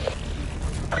base.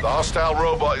 The hostile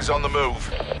robot is on the move.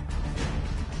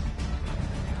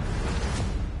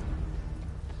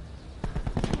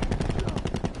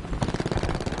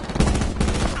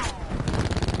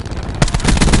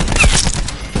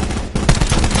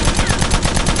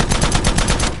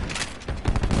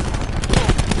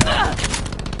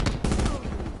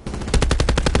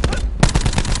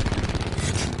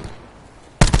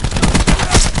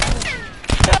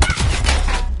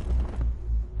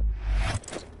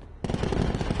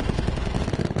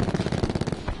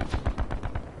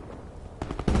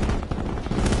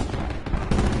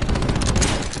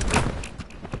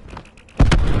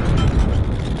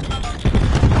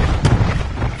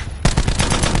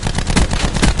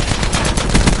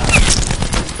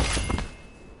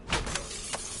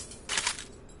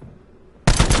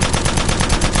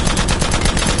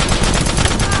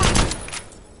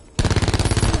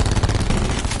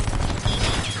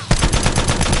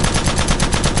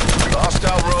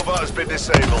 Has been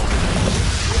disabled.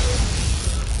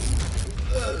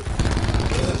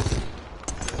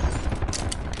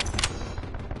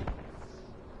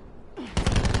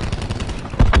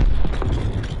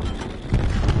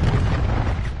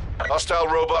 Hostile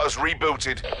robot has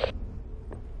rebooted.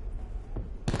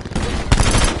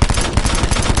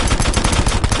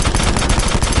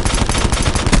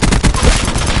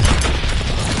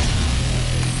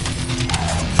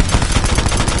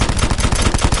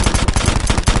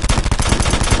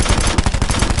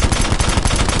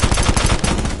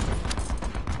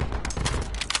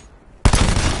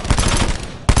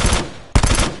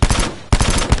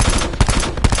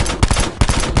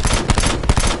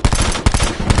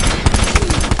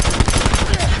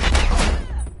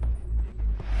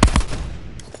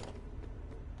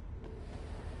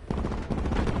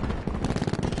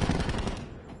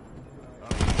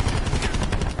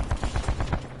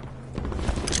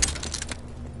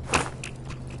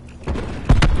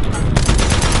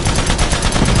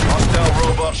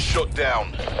 Shut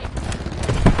down. The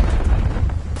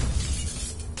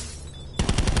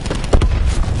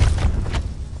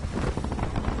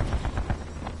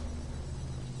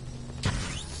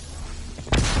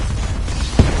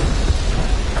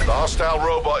hostile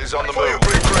robot is on the move.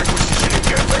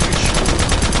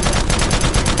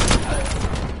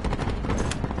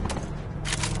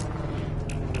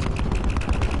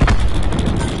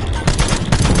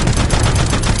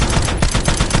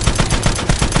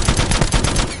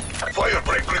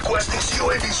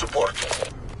 UAV support.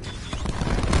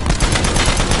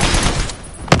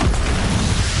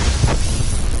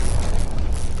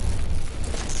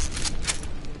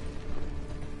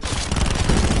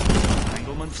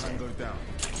 Tango down.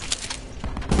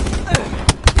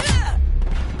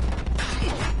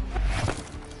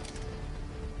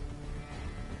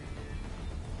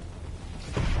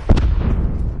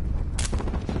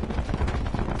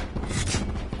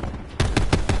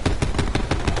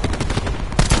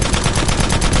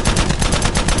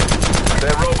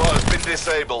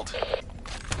 Disabled.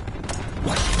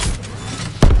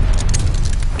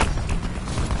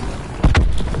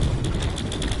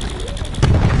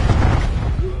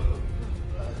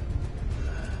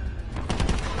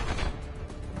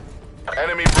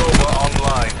 Enemy robot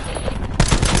online.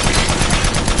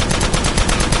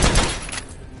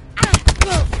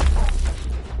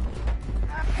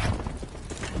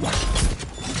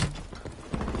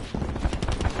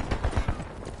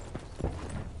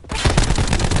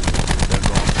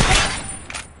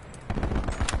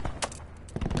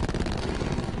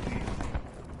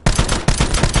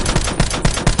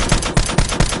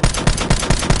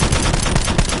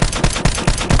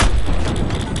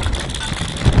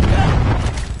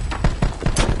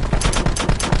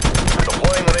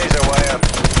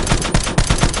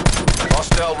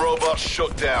 Robot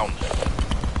shut down.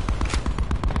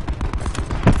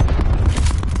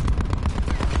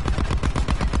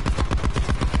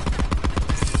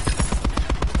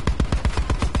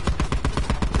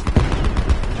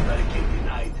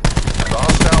 The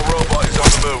hostile robot is on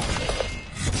the move.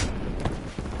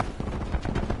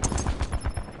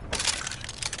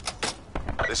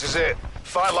 This is it.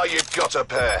 Fight like you've got a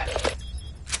pair.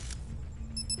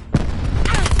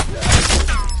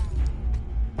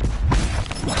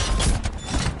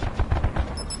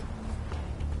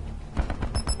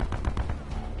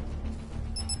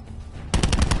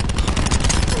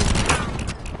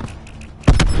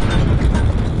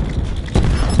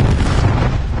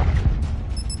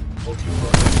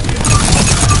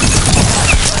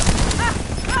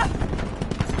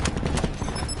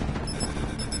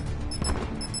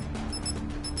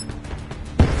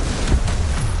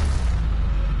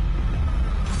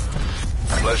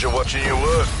 Pleasure watching you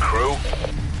work, crew.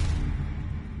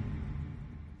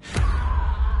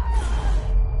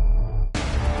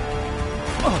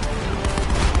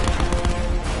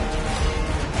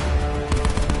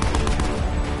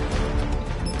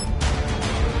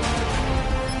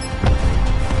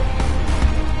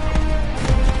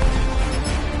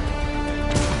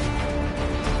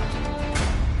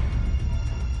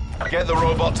 Get the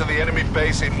robot to the enemy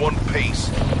base in one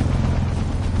piece.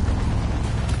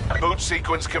 Boot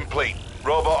sequence complete.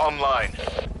 Robot online.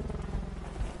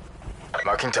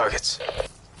 Marking targets.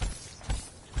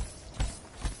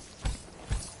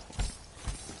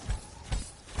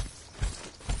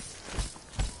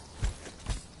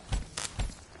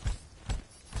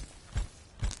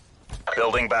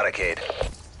 Building barricade.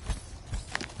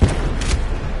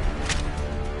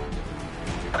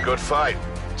 Good fight.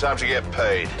 Time to get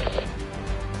paid.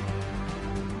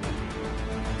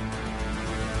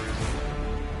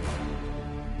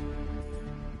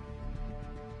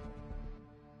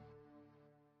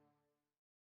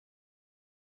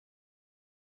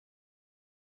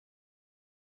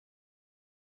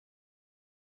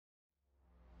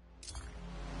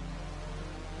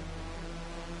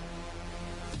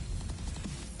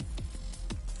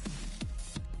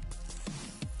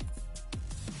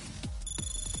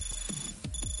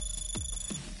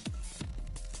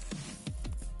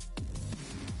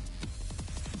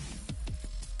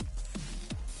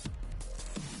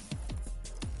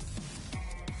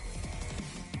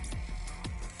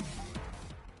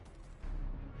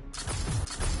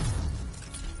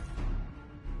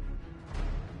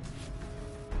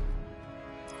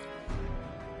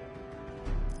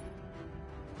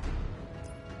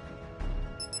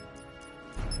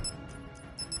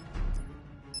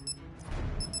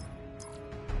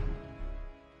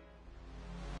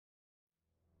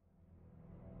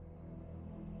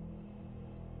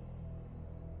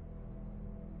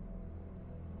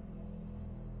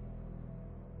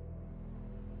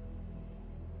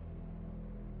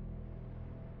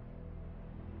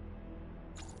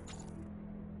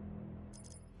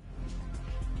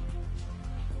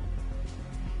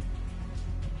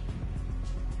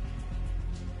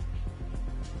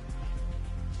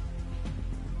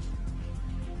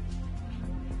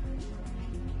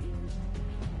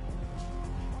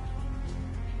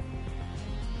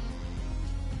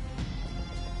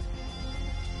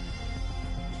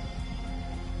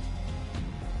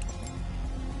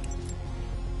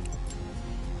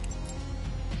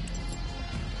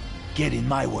 Get in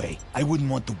my way. I wouldn't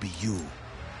want to be you.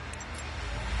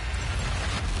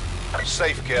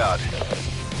 Safeguard.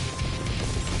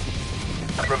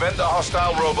 Prevent the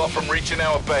hostile robot from reaching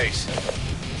our base.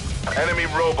 Enemy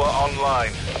robot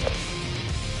online.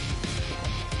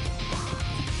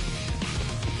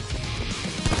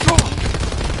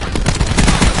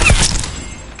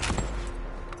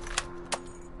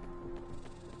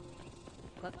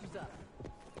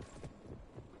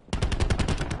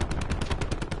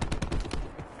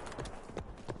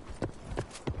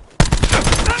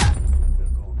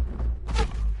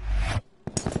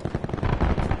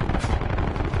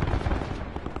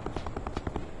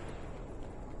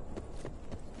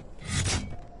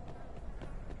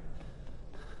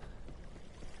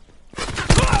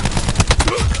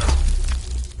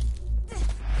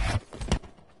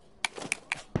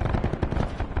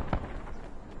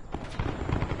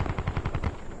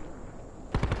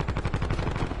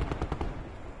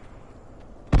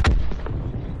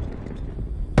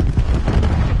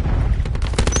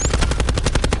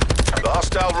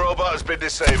 Hostile robot has been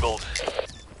disabled.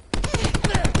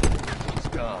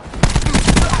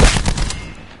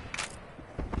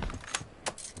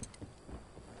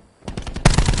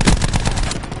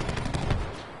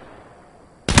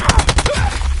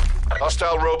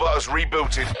 Hostile robot has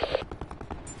rebooted.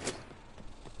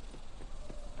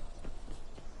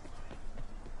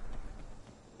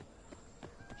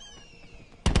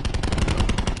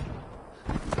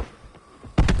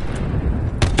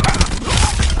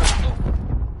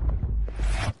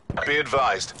 Be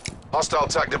advised. Hostile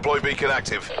TAC deploy beacon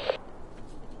active.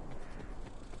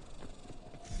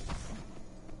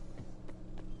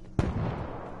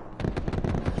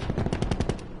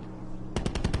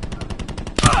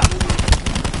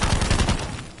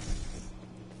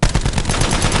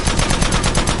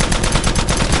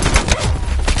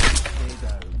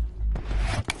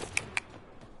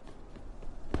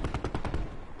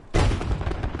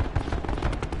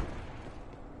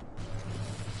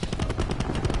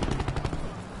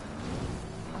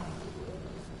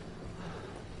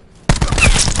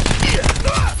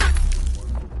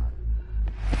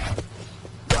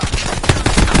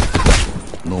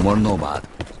 No more nomad.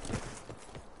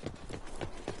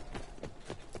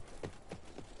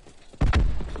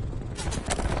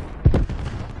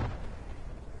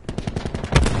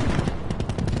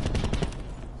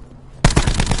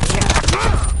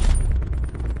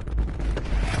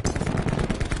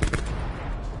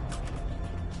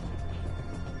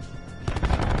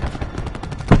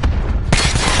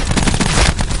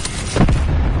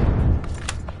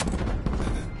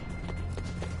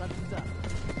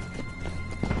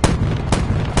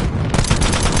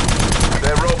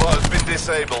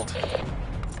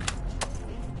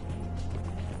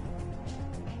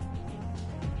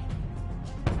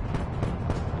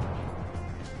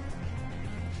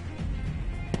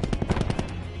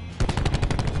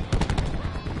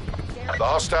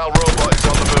 hostile robot is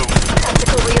on the move.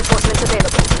 Tactical reinforcements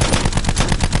available.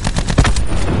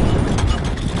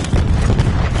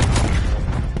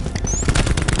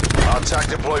 Our TAC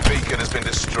deploy beacon has been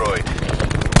destroyed.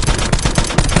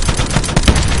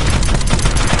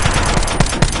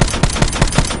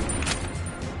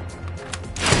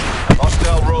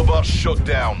 Hostile robot shut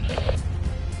down.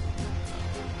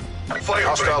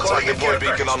 Hostile TAC deploy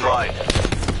beacon online.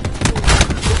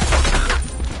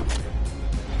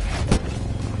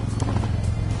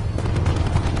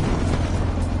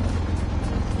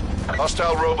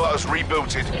 Hostile robot has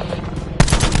rebooted.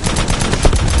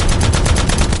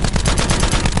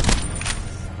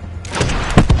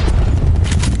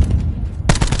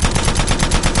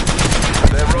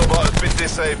 Their robot has been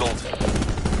disabled.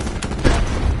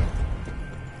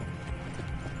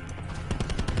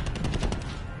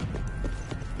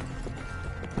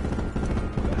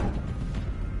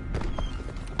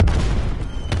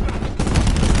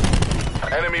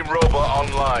 Enemy robot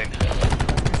online.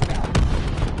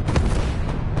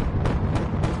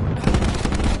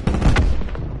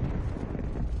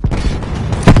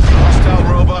 Hostile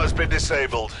robot has been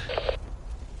disabled.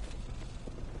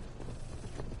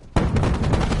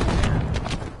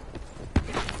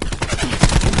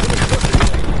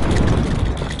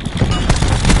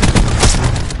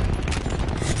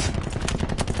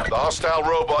 The hostile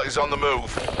robot is on the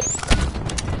move.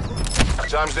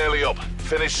 Time's nearly up.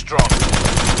 Finish strong.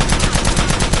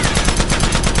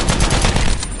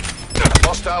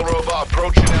 Hostile robot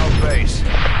approaching our base.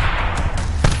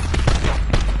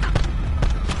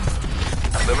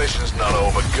 The mission's not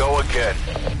over. Go again.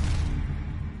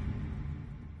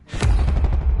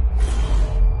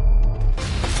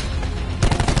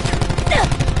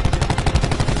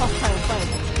 Hostile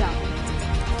pilot down.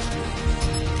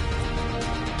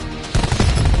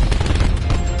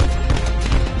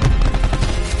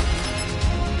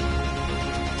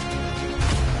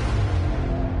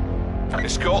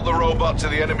 Escort the robot to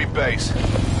the enemy base.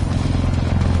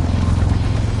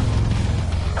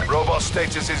 Robot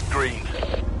status is green.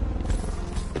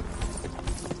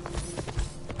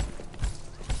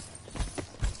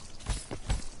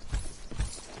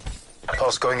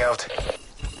 Pulse going out.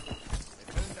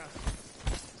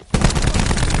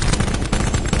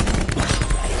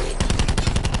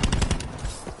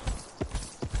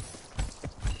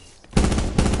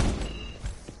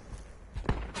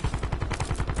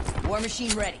 War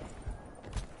machine ready.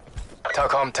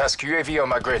 TACOM, task UAV on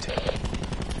my grid.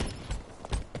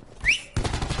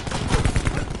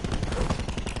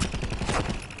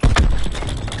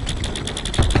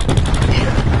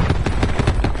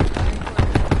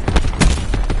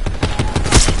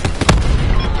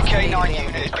 K9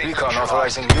 unit has been Recon neutralized.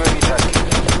 authorizing UAV tasking.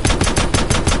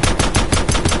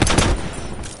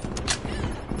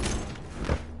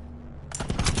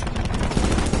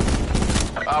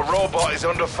 Our robot is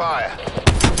under fire.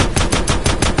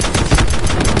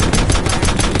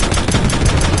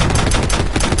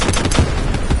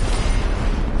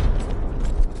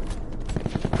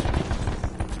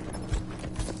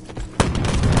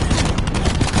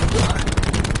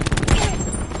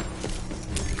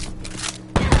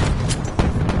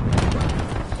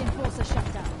 Enforcer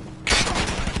shut down.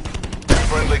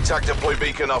 Friendly TAC deploy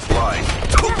beacon offline.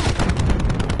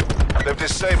 They've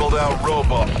disabled our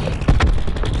robot.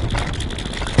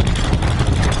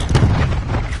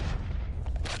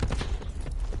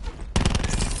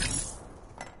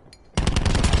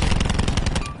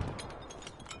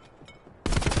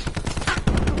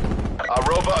 Our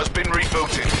robot has been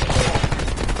rebooted.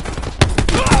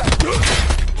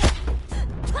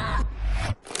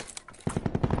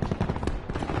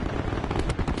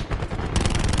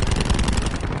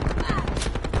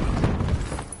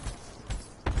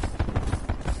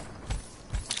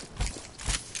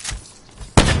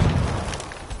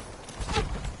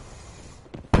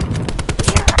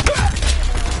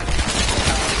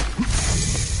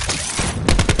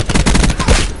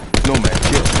 No man,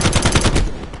 kill.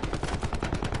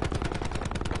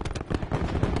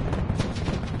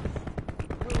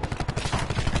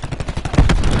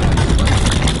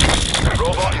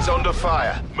 Robot is under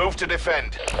fire. Move to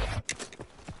defend.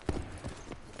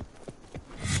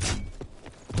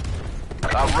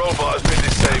 Our robot has been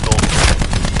disabled.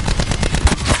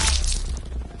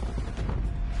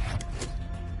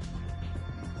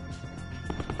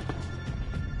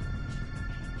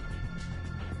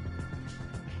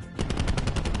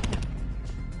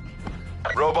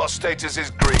 Robot status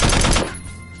is green.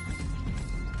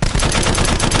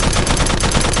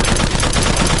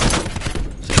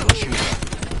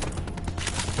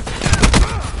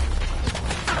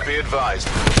 Be advised.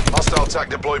 Hostile TAC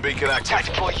deploy beacon active. TAC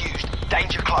deploy used.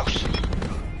 Danger close.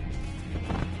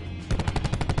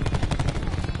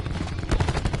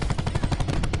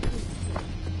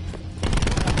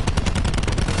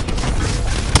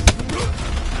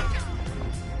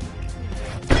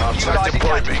 Our attack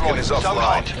deploy beacon is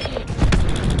offline.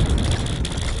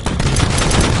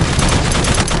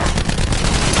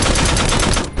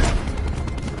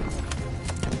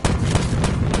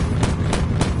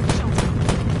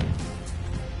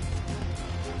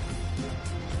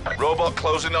 Robot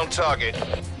closing on target.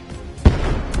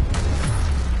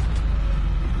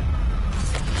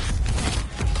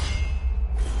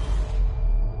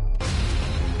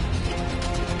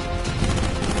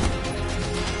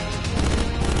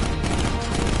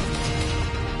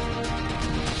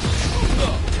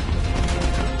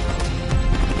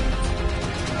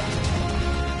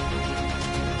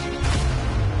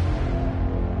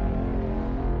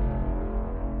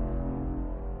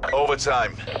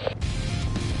 Overtime.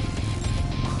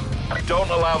 Don't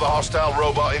allow the hostile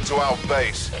robot into our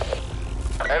base.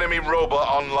 Enemy robot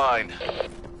online.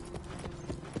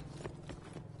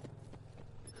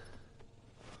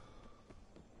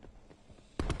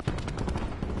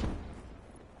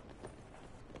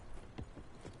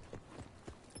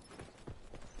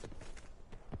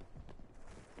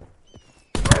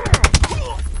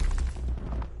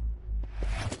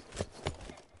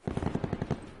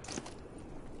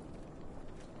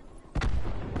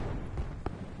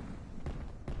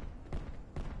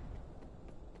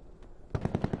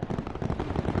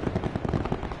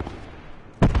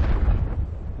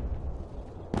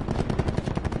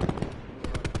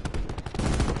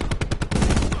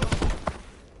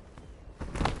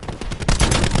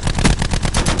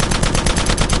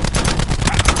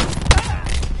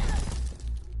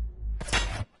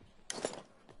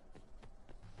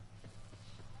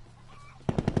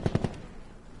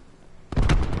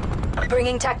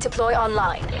 Bringing TAC deploy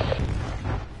online.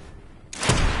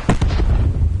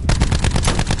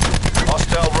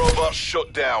 Hostile robot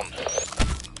shut down.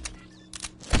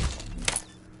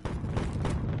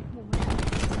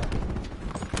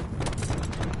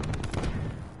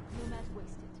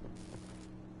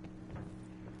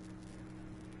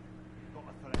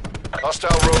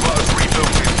 Hostile robot is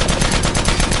rebooted.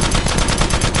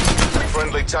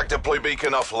 Friendly TAC deploy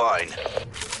beacon offline.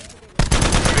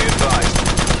 Be advised.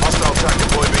 Hostile TAC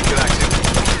deploy beacon active.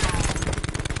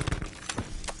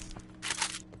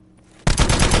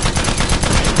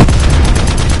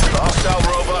 The hostile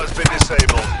robot has been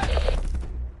disabled.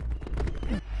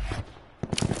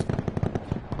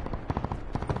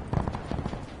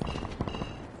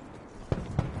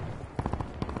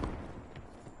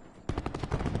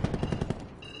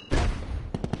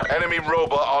 Enemy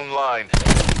robot online.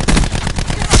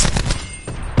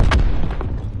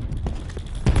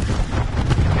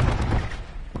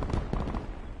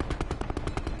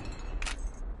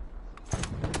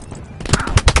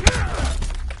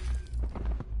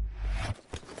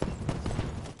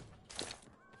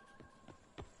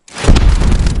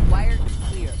 Wired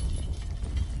clear.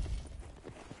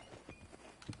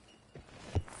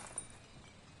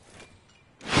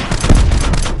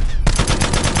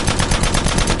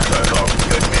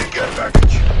 Get me a care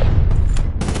package.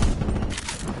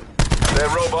 Their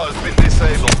robot has been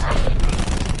disabled.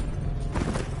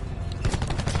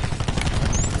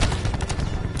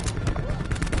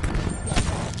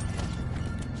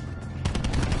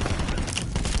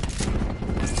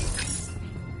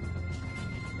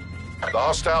 The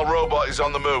hostile robot is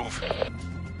on the move.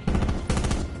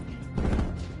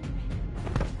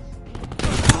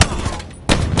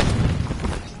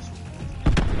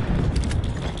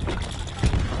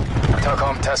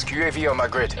 Telecom task UAV on my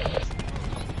grid.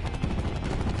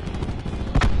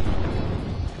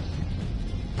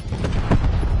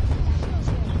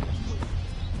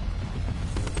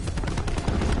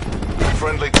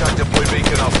 Friendly TAC deploy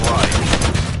beacon offline.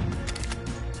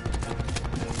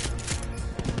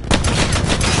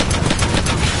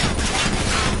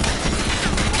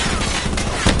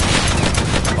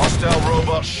 Hostile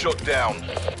robot shut down.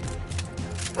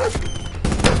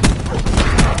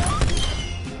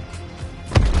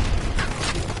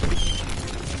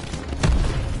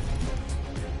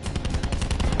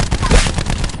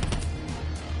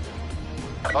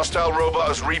 Hostile robot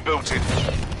has rebooted.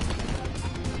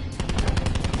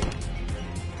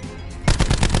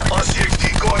 RCXD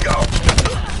going out.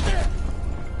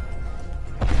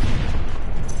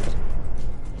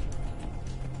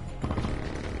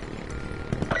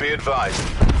 Be advised.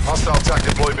 Hostile TAC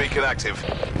deploy beacon active.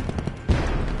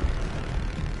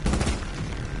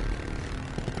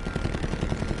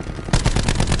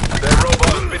 Their robot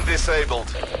has been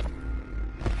disabled.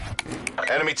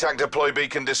 Enemy tank deploy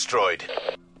beacon destroyed.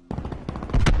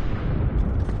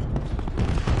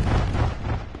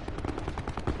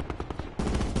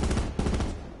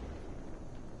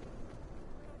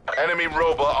 Enemy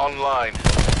robot online.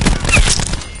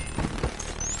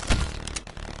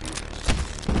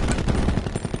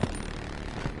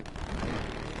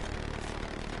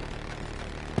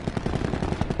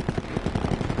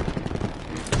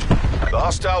 The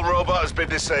hostile robot has been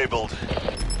disabled.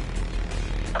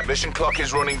 Mission clock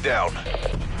is running down.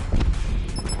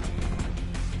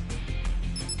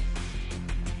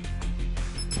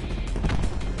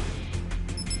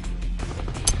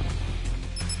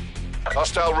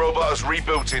 Hostile robot has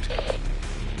rebooted.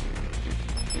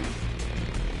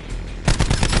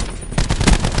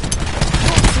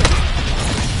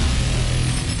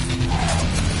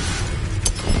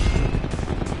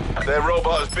 Their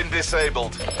robot has been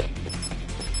disabled.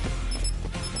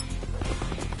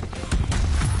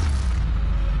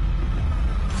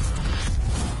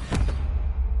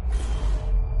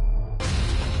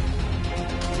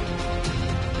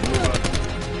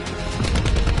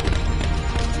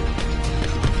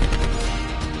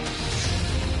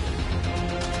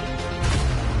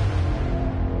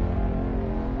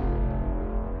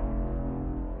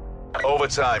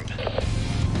 Overtime.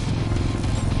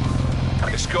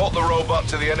 Escort the robot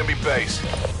to the enemy base.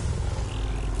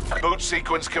 Boot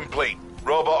sequence complete.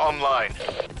 Robot online.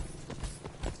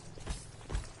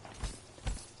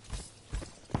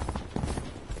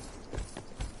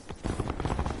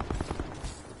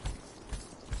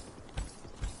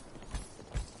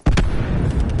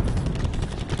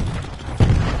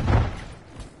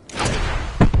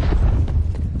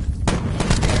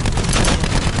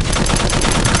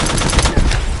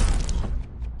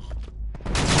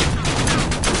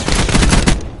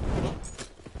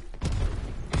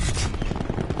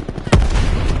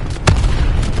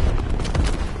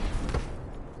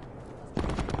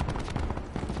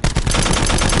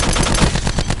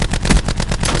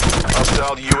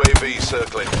 Hostile UAV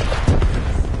circling.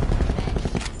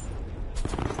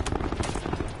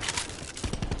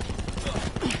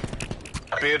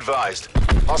 Be advised.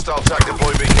 Hostile TAC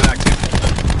deploy beacon active.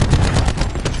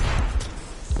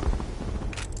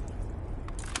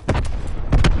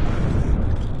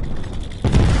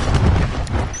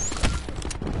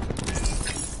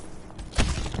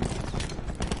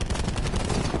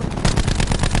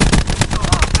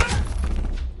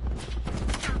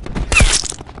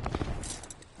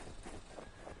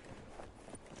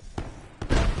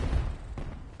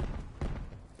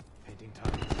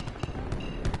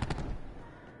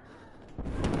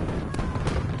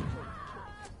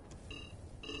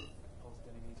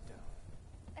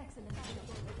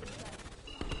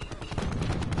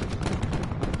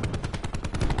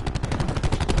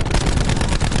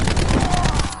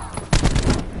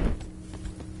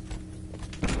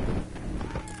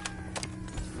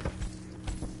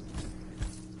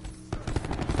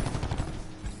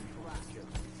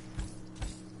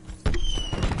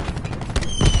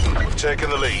 Taking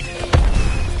the lead.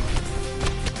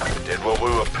 Did what we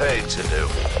were paid to do.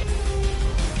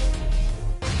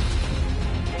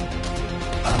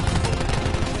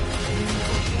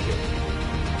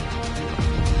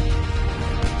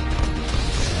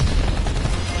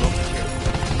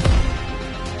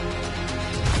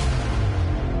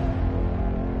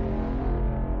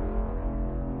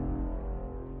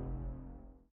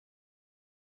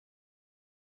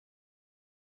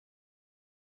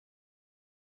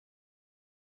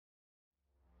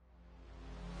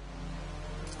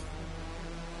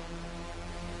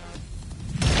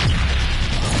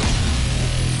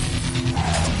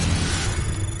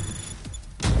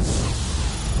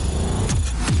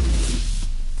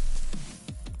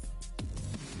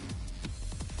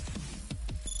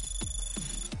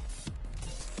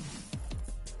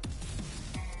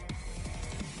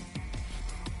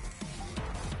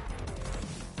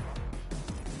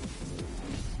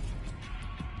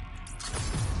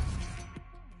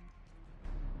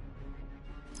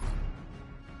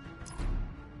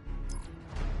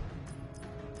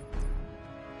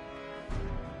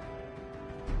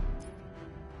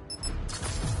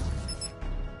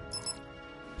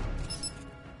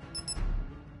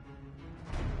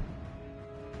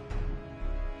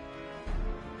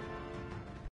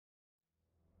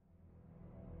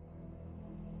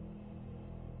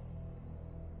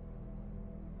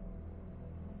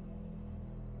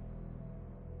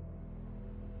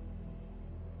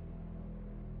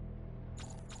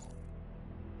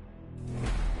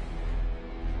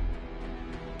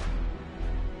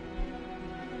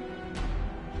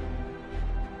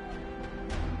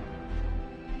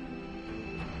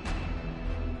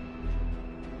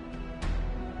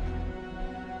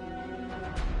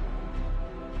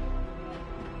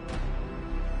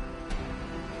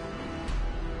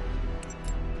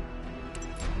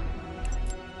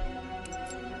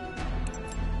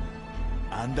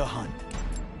 On the hunt.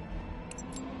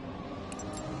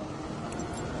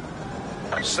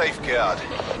 Safeguard.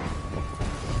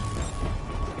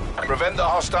 Prevent the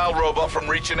hostile robot from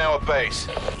reaching our base.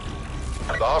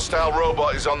 The hostile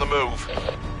robot is on the move.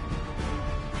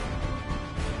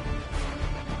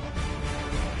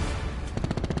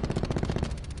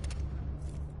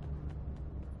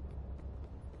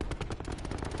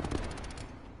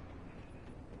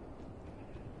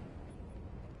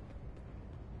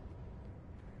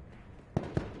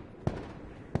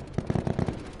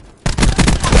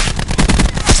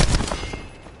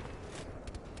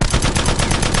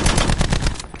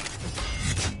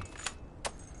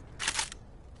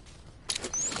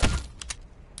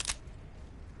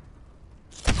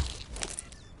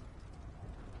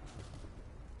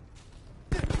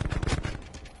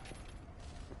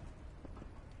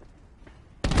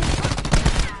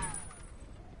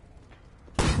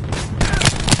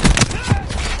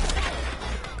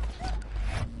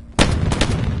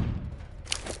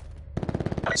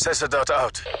 Cessadot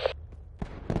out.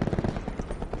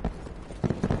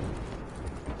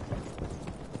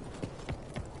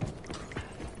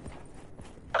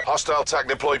 Hostile TAC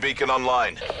deploy beacon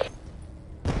online.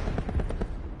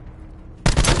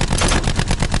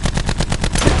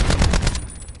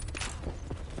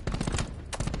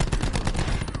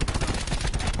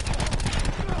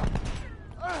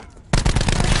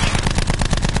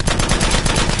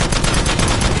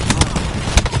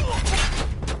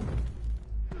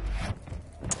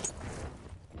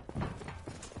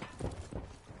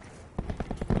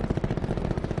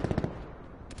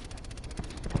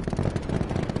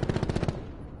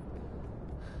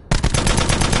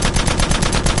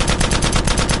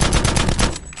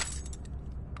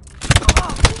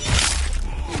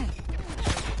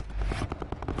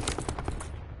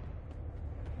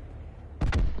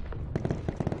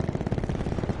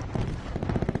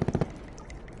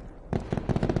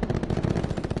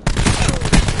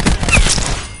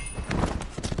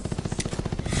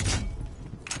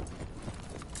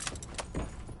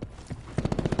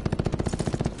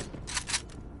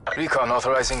 Recon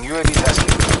authorizing UAV tasking.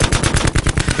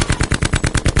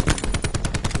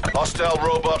 Hostile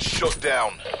robot shut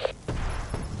down.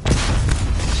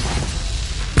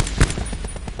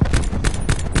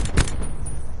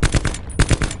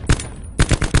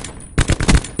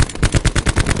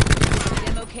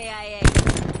 Demo KIA.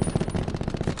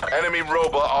 Enemy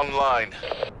robot online.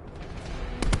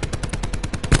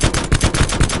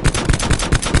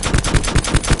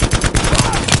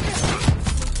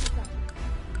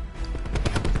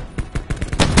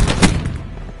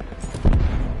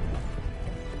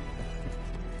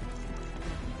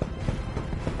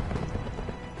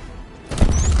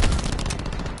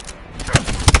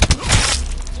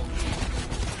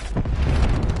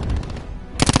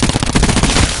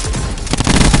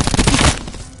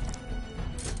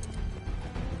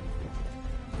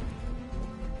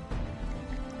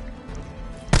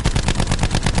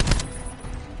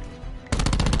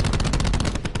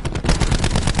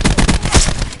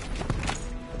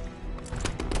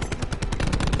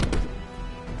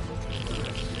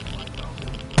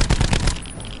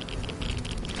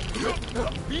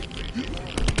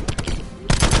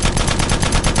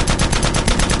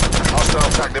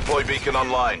 Hostile TAC deploy beacon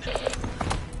online.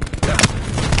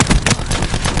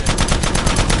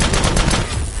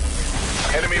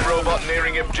 Enemy robot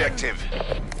nearing objective.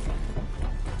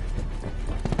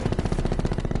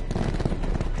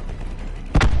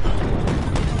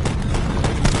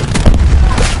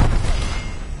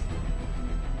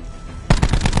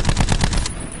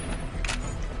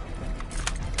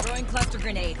 Throwing cluster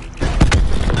grenade.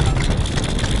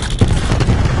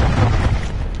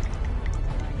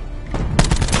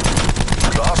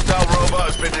 The hostile robot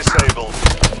has been disabled.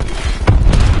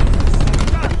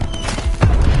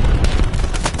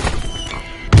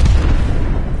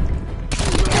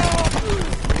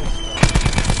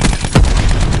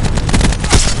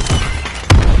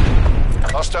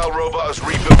 Hostile robot has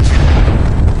rebooted.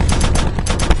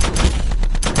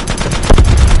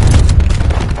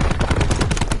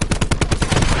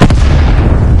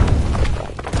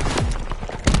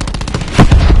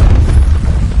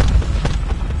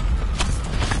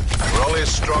 We're only as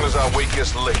strong as our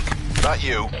weakest link. That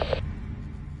you?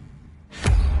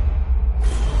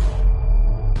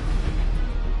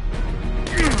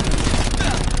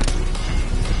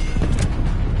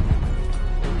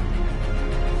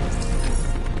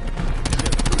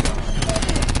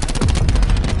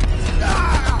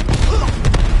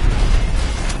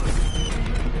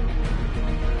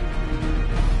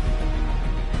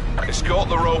 Escort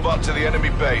the robot to the enemy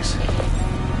base.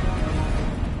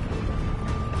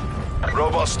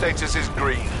 Robot status is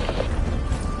green.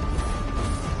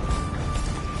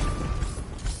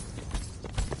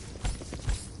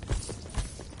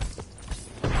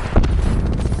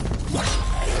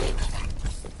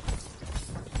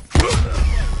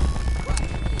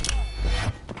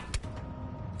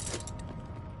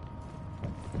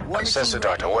 Sensor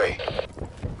dart away.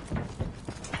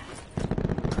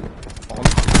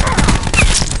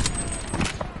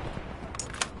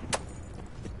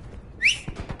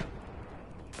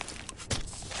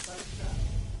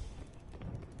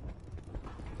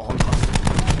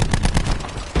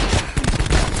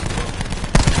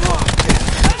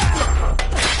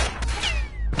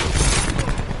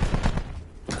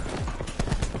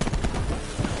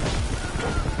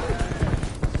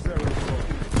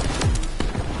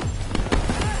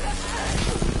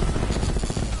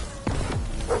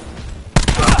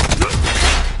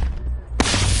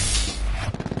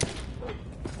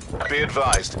 Be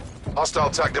advised. Hostile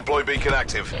TAC deploy beacon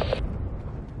active.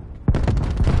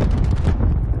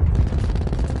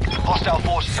 Hostile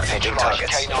forces have Changing neutralized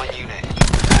targets. K9 unit.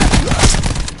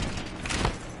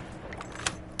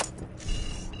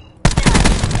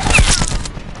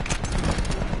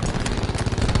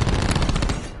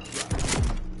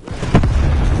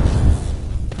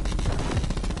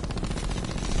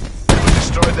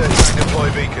 Destroyed their TAC deploy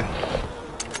beacon.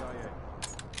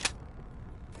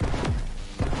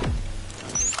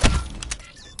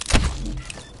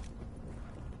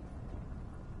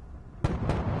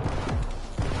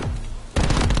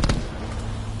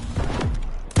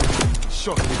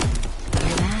 Shot.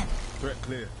 Hear that? Threat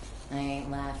clear. I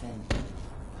ain't laughing.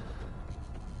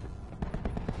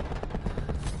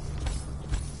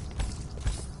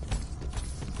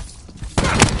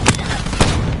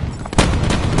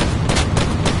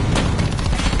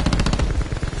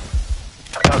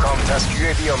 Talcom task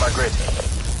UAV on my grid.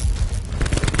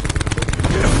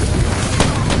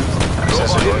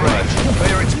 Robot in range.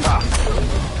 Clear its path.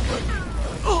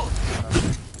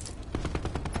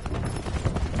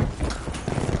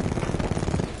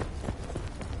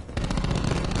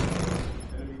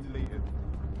 Enemy deleted.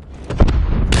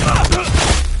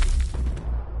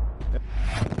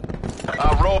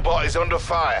 Our robot is under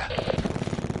fire.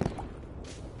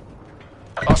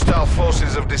 Hostile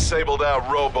forces have disabled our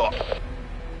robot.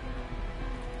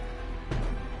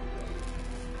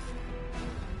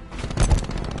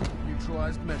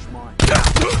 Neutralized mesh mine.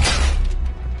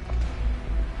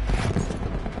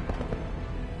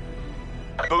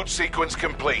 Boot sequence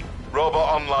complete.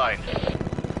 Robot online.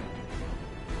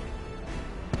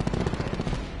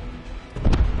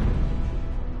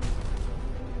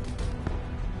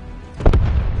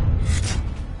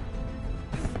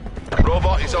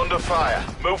 Robot is under fire.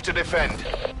 Move to defend.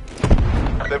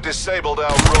 They've disabled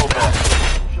our robot.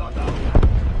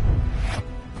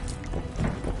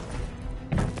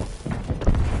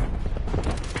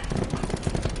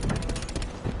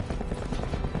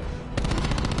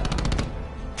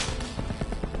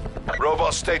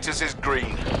 Robot status is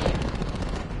green.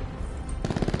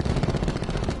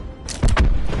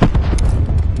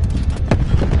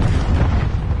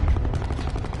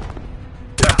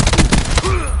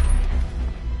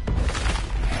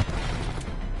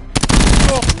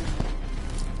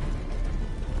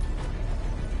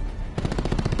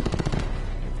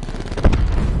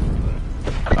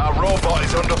 Our robot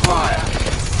is under fire.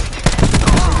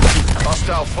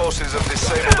 Hostile forces have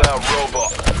disabled our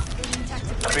robot.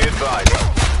 Be advised.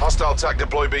 Hostile TAC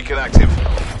deploy beacon active.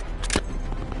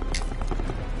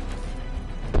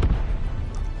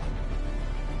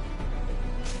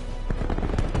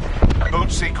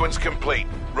 Boot sequence complete.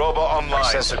 Robot online.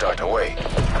 Sensor dart away.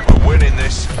 We're winning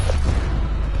this.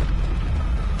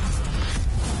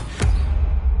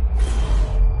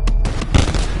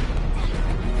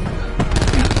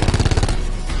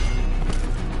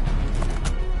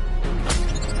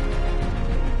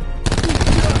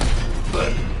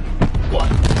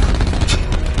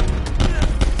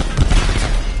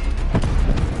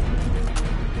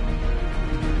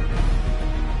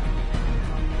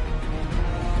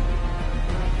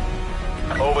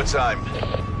 Overtime.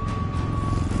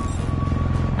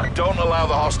 Don't allow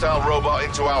the hostile robot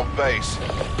into our base.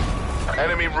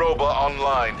 Enemy robot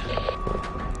online.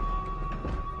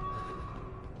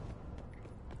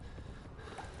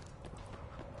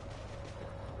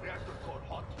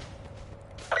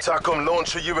 TACOM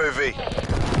launch a UAV.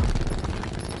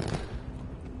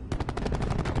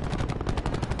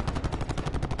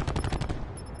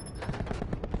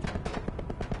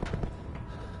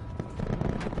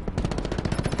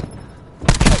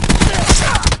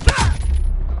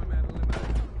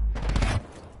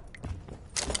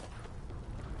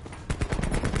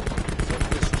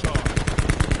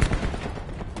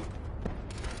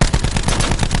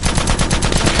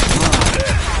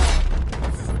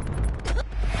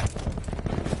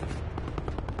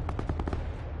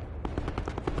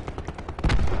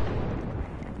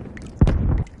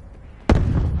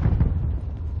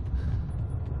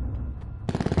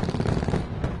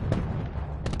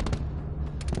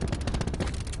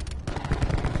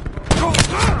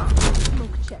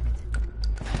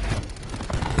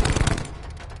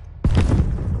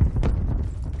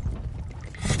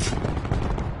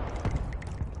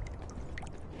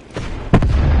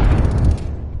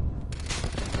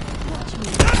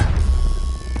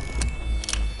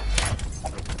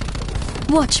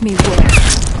 Watch me work.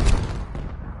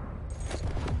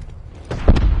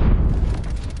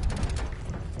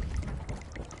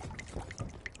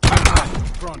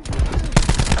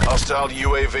 Hostile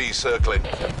UAV circling.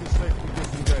 Safely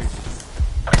disengaged.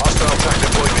 Hostile attack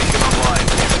deploy beacon online.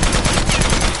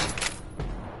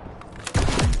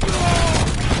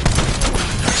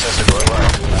 Accessible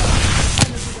alert.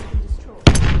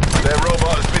 Their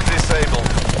robot has been disabled.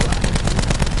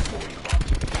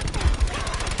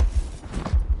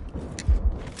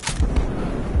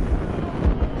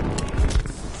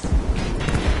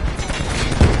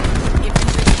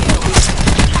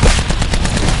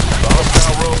 The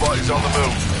hostile robot is on the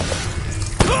move.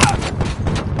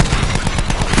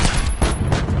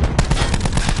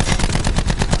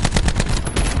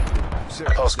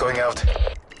 Pulse going out.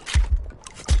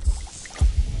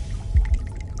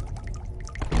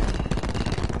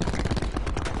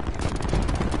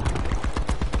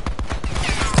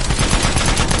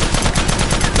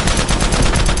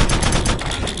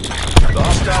 The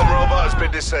hostile robot has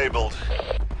been disabled.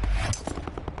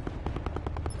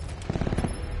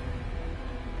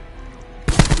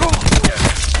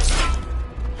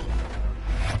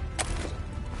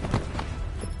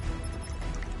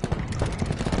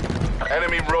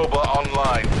 Enemy robot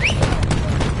online.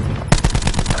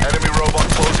 Enemy robot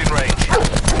closing range.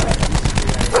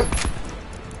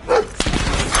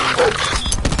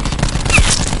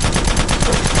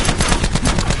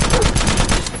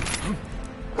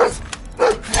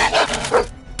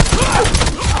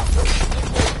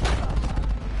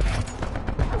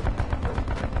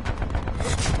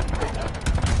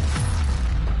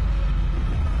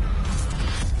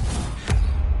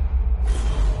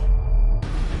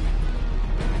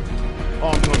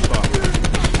 Arm contact.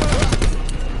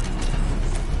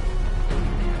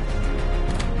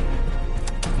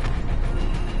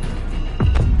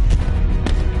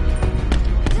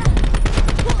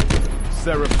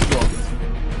 Seraph dropped.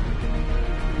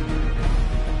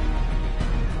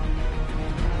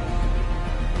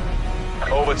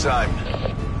 Overtime.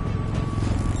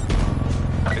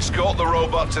 Escort the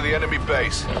robot to the enemy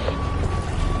base.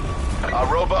 Our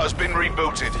robot has been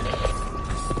rebooted.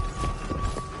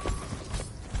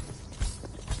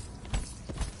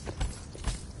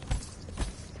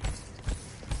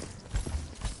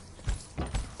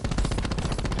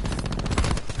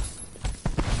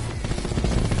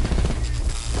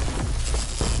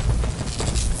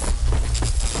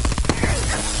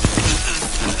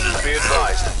 Be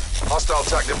advised. Hostile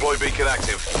TAC deploy beacon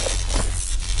active.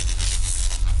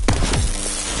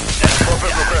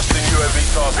 Prophet requesting UAV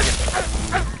targeting.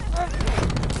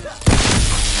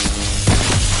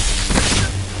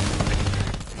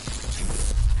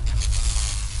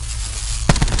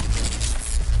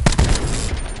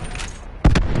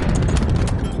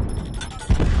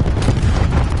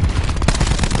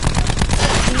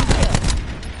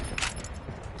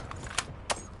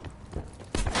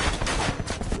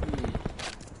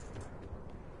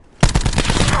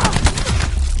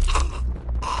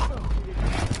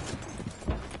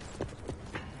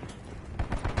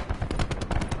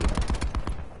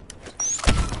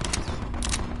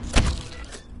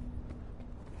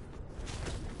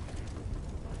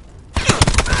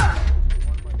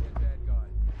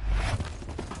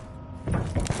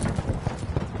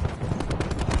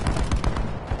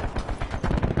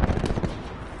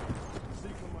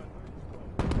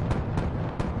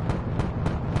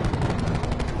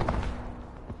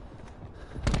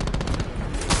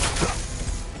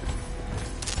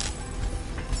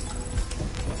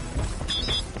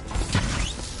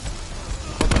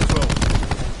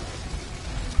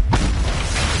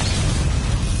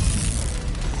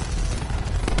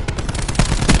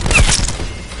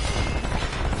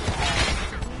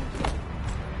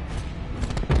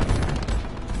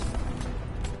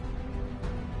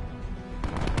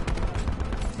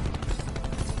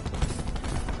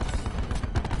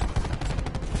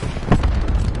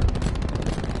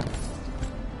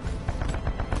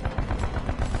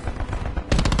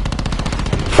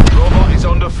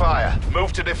 Under fire.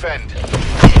 Move to defend.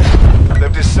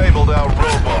 They've disabled our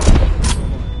robot.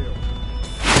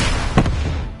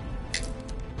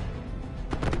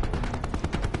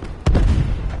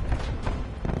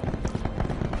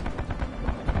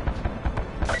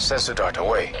 Sensor dart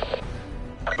away.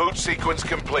 Boot sequence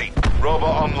complete.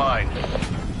 Robot online.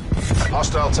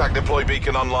 Hostile TAC deploy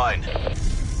beacon online.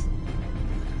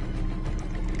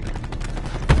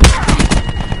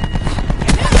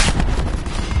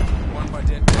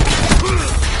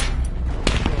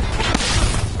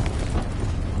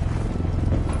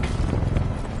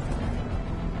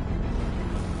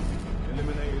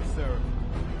 Eliminated Seraph.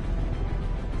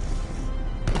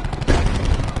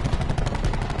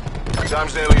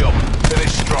 Time's nearly up.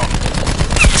 Finish strong.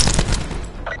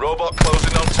 Robot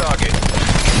closing on target.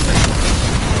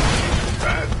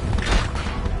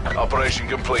 Operation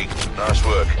complete. Nice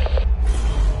work.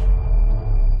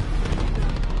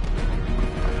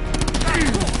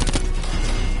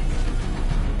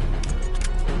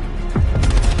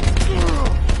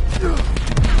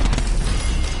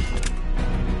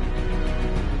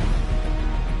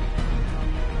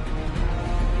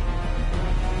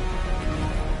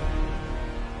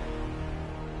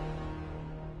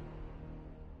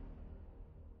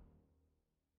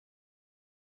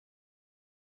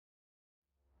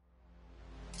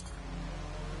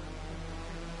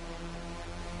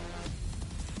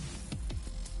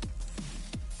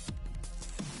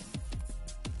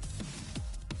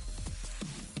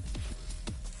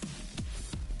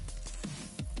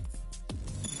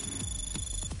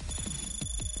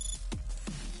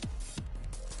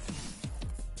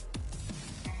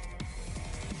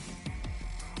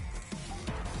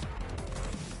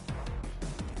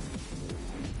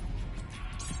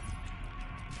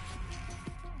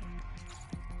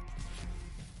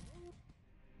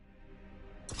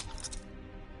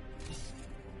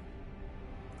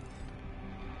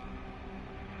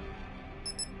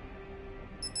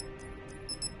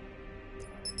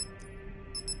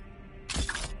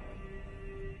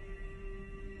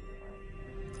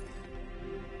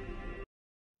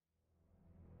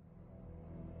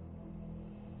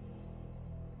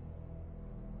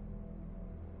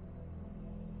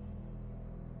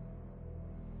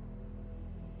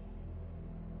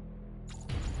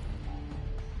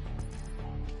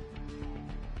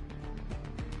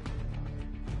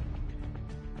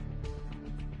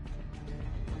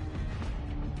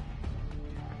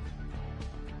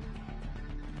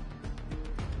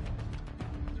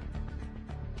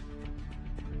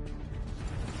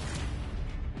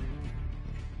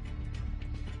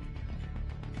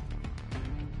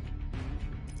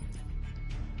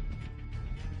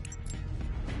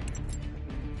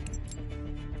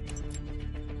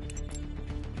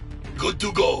 Good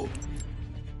to go.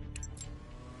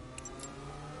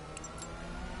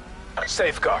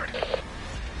 Safeguard.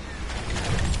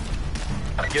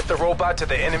 Get the robot to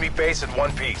the enemy base in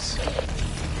one piece.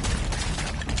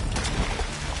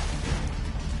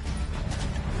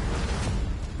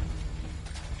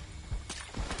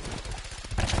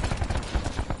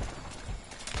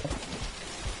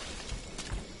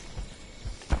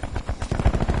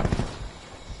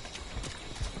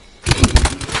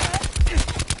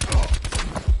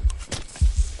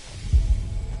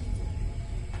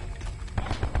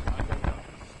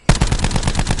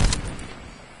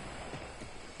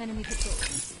 Enemy patrol.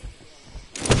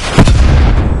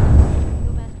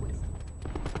 Your best wisdom.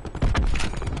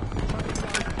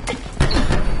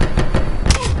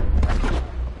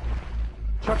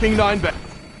 Chucking 9 back.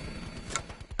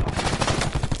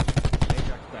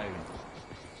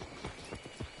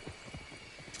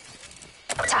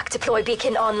 TAC deploy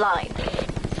beacon online.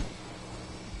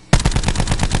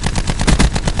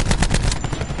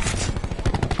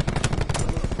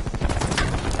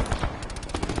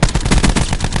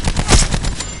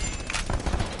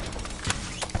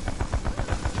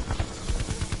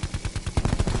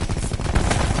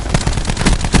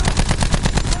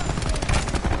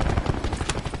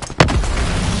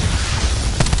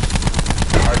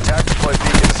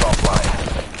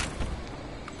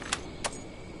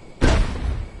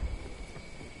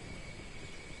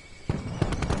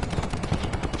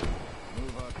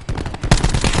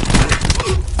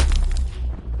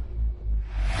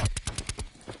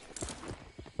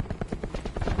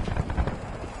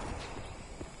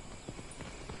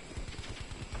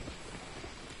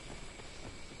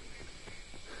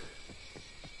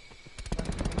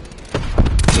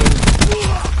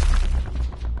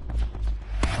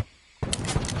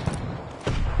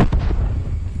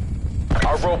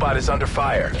 Robot is under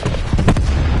fire.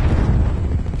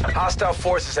 Hostile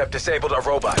forces have disabled our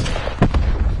robot.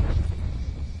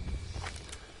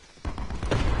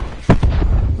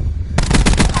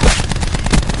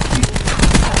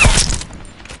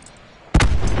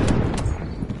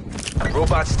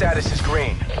 Robot status is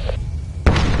green.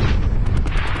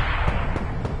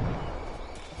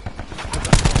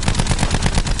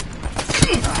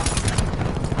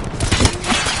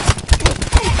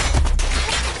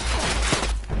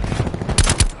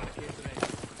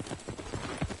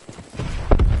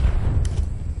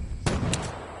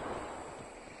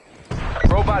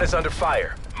 Robot is under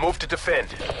fire. Move to defend.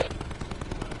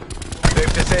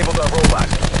 They've disabled our robot.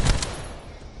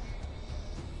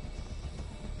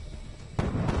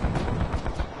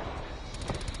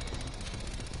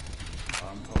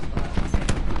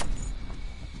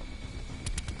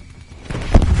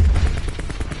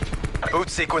 Boot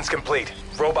sequence complete.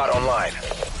 Robot online.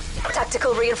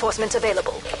 Tactical reinforcement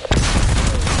available.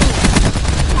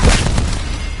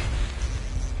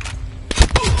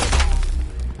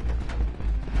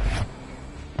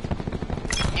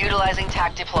 Utilizing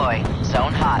TAC deploy.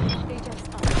 Zone hot.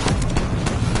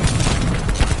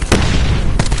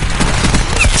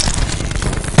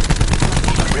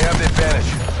 We have the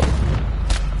advantage.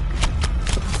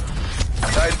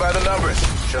 Tied by the numbers.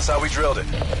 Just how we drilled it.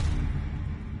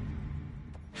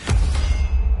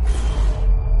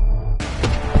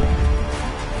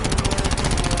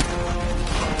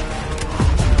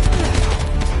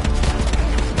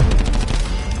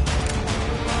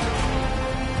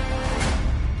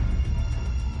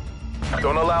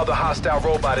 Don't allow the hostile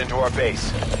robot into our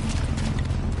base.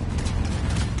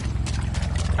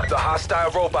 The hostile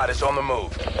robot is on the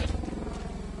move.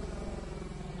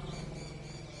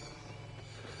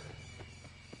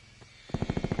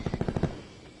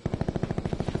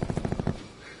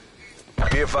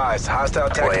 Be advised, hostile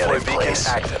tactical beacon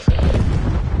active.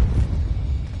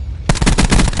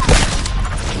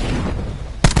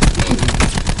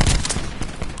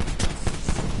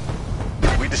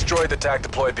 We destroyed the TAC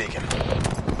deploy beacon.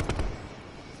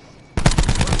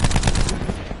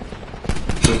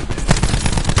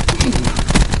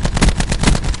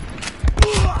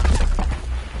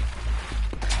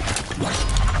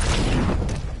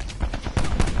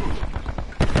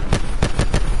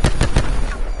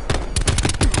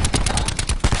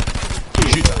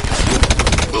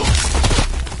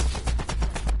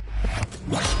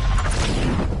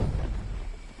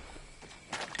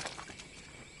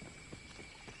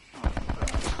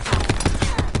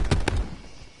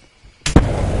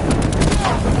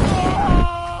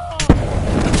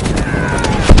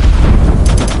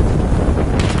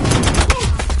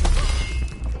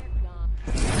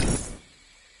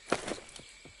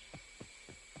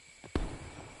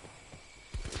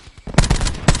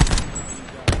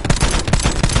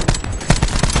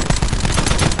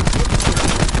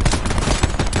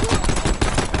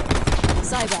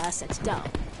 Cyber assets down.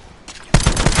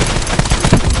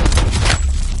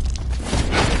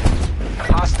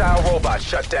 Hostile robot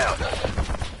shut down.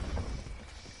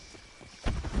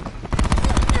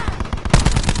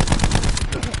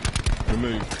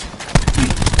 Remove.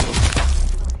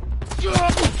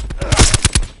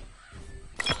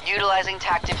 Utilizing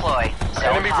TAC deploy. Zone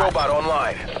Enemy hot. robot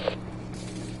online.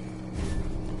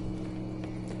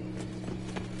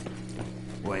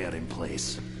 Wire in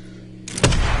place.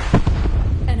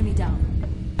 Enemy down.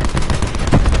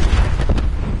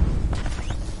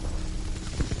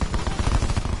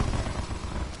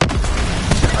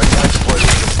 Our TAC deploy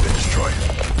beacon's been destroyed.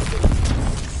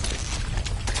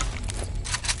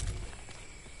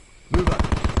 Move up.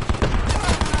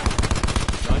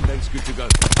 9 days good to go.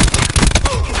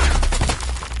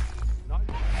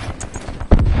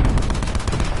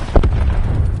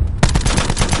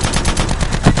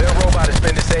 Their robot has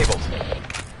been disabled.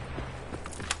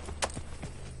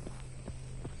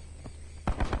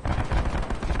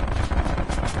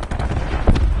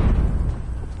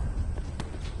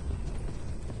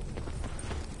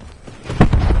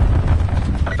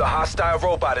 The hostile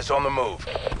robot is on the move.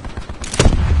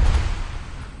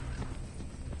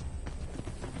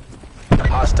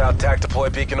 Hostile TAC deploy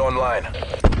beacon online.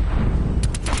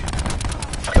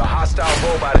 The hostile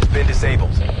robot has been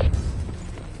disabled.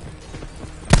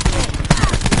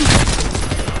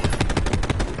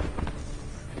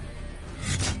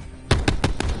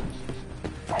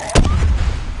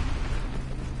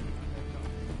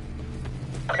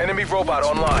 Enemy robot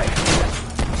online.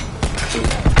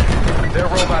 Their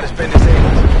robot has been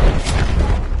disabled.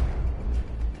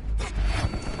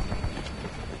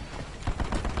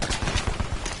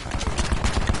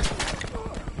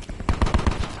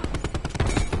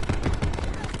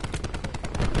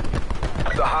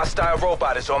 The hostile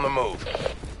robot is on the move.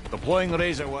 Deploying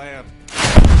razor wire.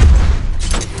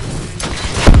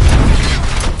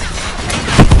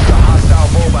 The hostile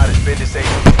robot has been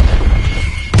disabled.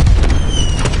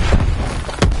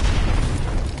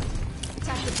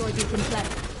 Tactical beacon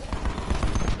planted.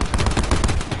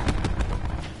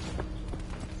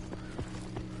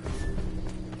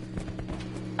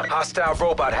 Hostile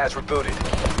robot has rebooted.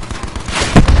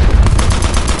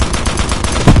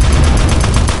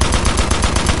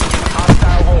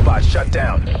 Hostile robot shut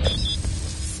down.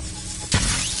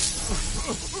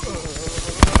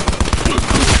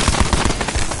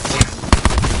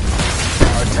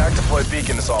 Our TAC deploy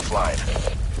beacon is offline.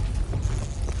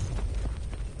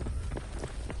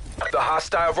 The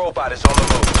hostile robot is on the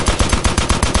move.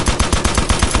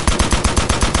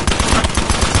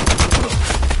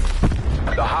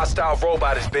 The hostile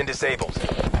robot has been disabled.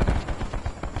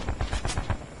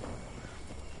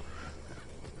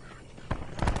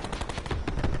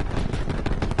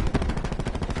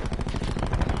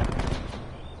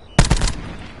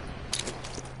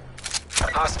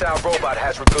 Hostile robot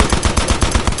has rebooted.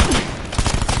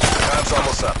 Time's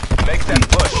almost up. Make that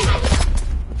push.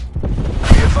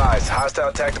 Be advised, hostile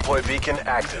attack deploy beacon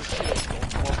active.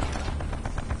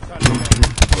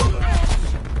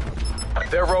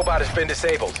 Their robot has been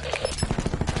disabled.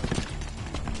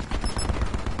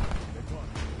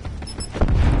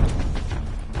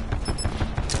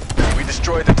 We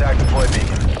destroyed the attack deploy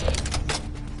beacon.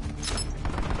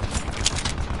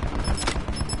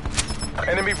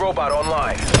 Enemy robot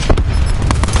online.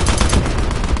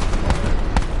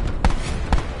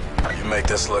 You make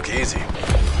this look easy. 9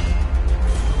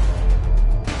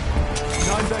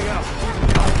 day out.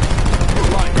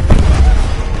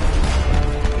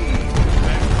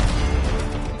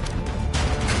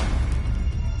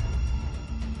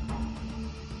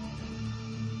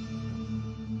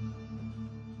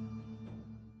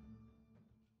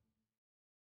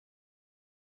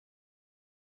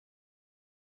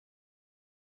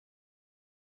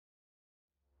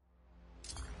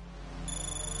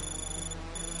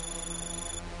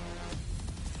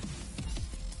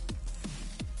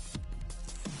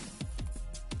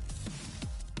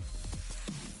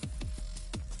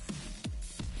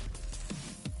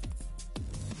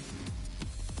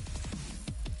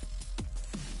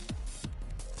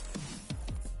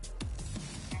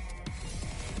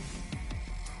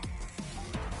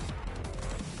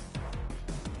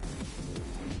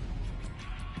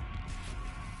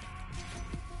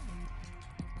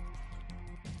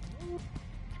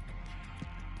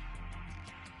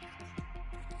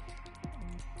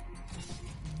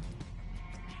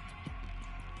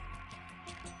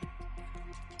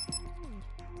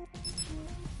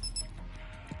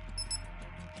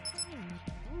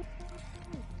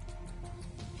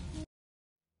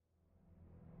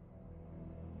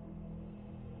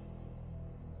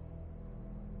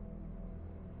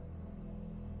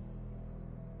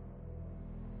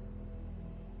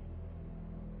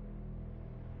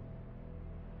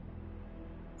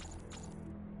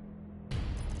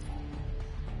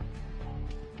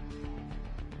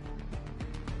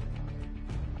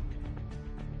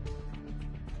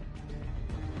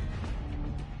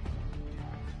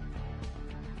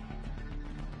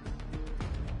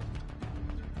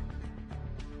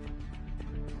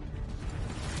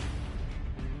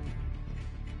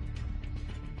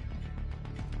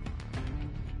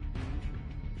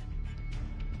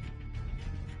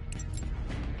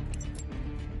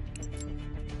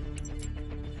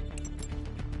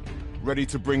 Ready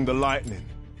to bring the lightning.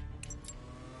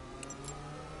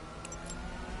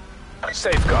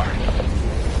 Safeguard.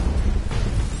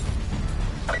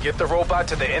 Get the robot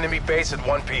to the enemy base in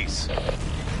one piece.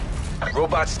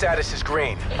 Robot status is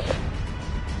green.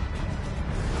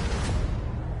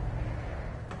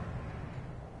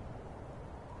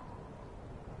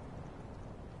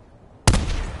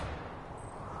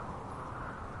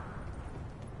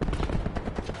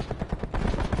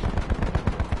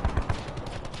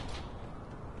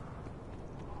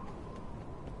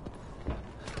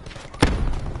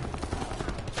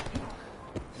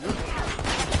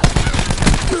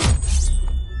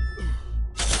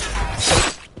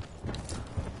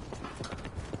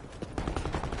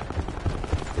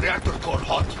 Reactor core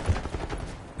hot.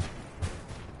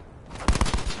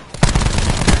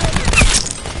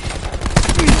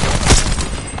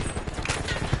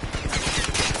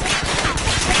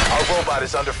 Our robot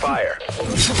is under fire.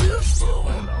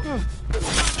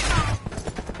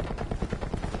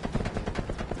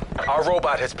 Our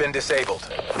robot has been disabled.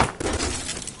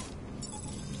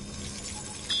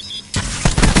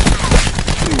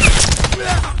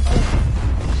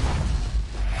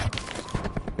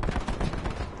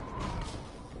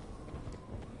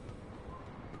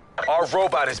 Our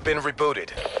robot has been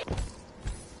rebooted.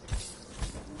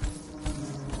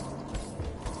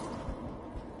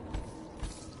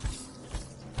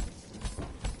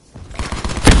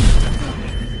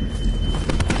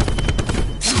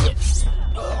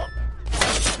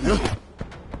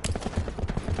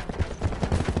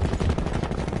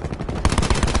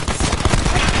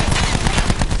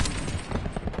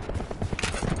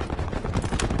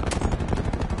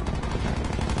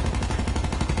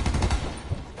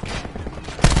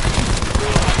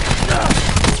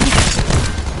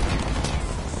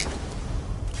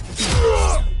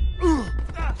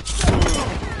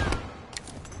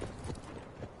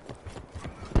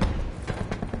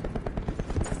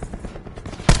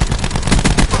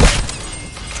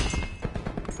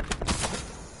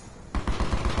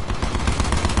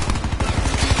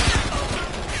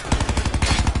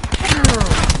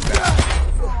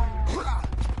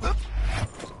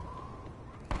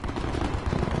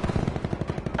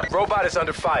 Robot is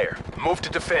under fire. Move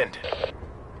to defend.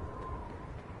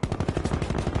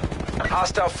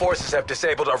 Hostile forces have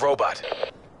disabled our robot.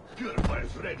 Purifier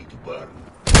is ready to burn.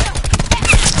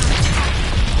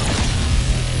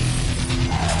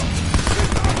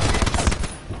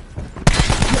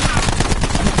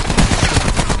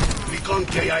 Recon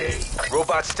KIA.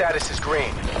 Robot status is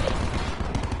green.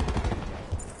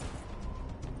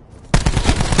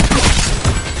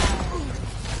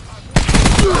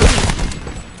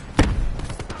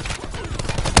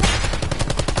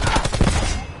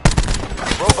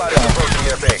 Robot is approaching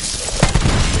their base.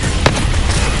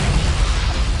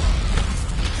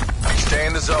 Stay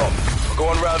in the zone. We're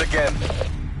going round again.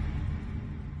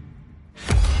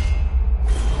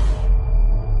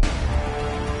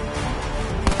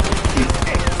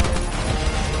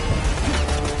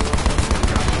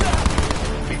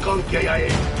 Recon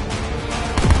KIA.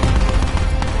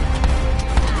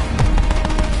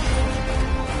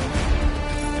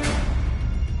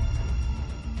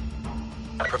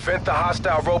 Prevent the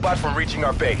hostile robot from reaching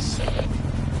our base.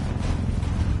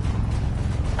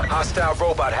 Hostile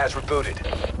robot has rebooted.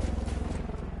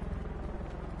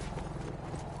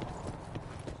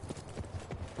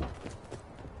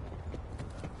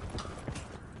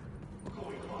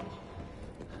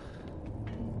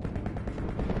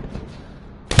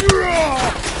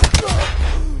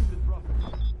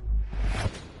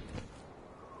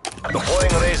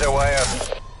 Deploying laser wire.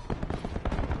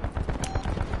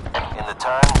 In the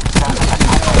turn, send the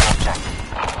tactical objective.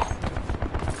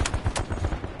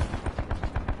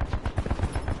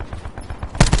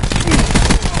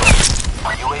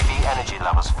 UAV energy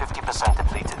levels 50%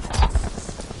 depleted.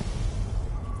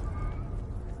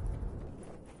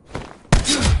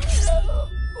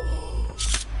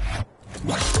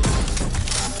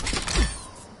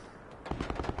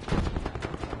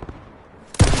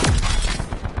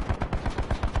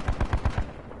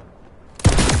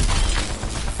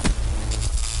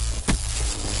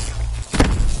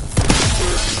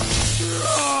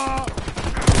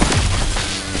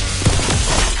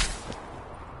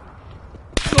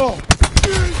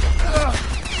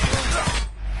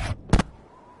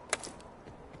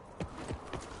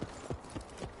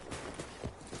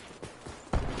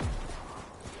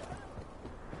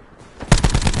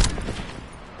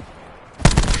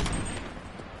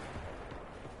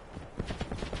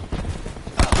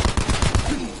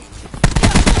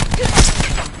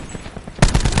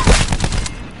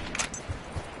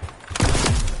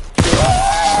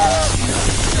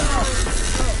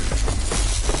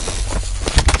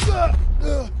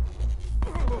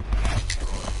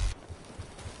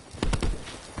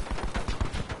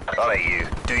 Alright, you.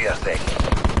 Do your thing.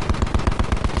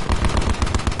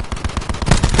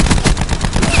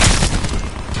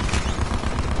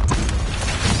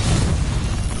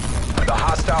 The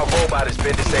hostile robot has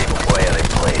been disabled. Player in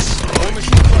place.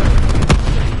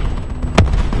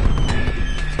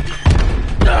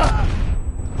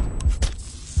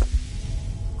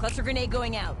 Cluster grenade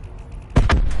going out.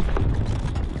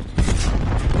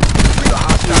 The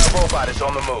hostile robot is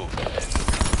on the move.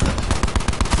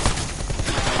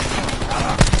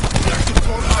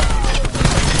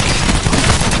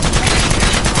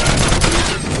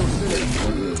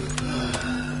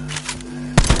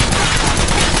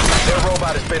 Their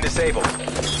robot has been disabled.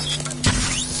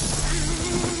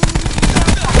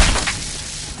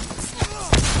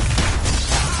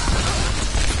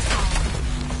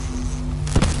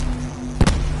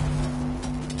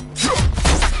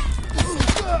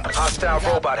 Hostile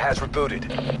robot has rebooted.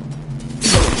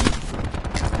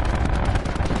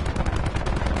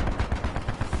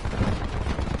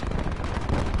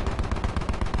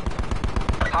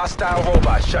 Hostile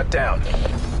robot shut down.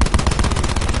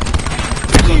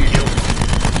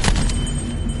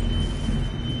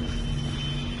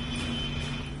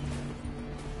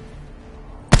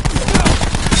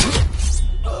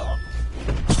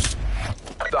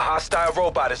 The hostile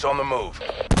robot is on the move.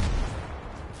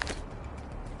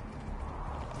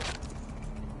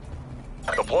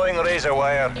 Deploying razor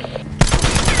wire.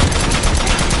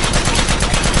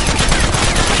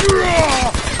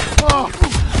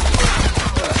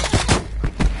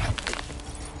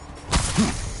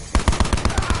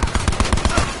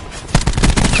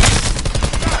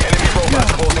 Enemy robot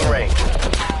closing range.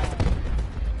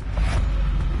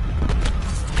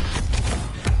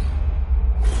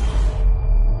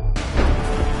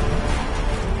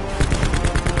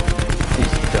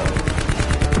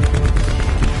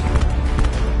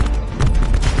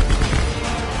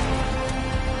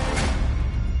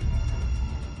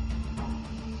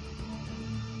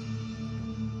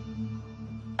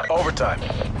 Overtime.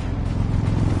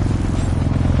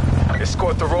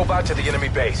 Escort the robot to the enemy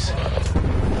base.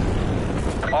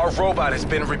 Our robot has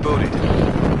been rebooted.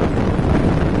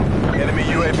 Enemy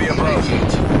UAV above.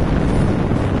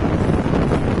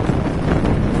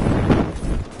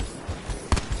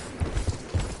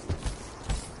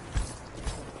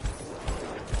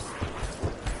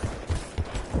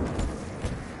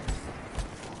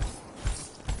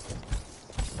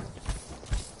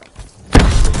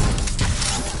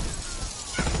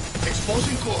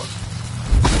 Exposing core.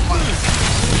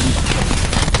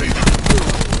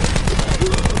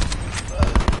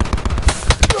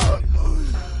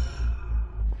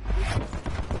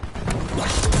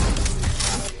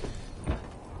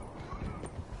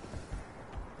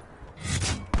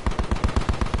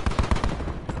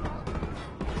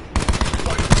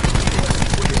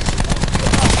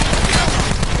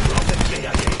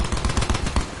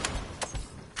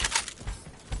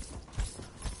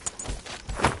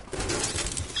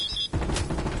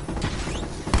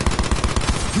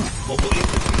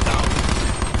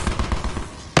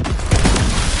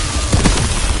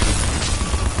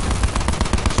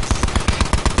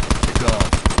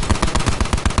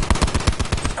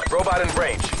 Robot in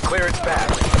range. Clear its path.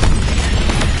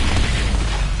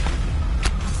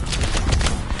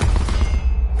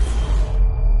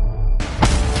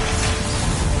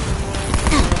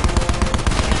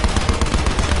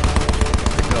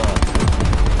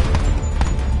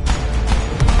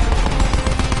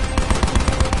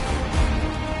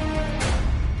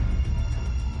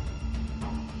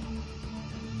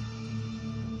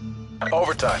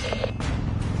 Overtime.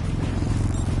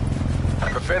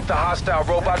 Prevent the hostile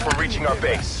robot from reaching our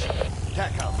base.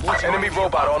 Enemy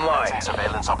robot online.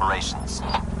 Surveillance operations.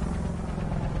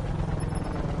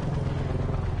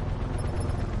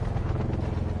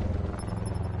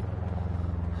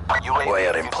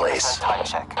 Wire in place. Time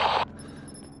check.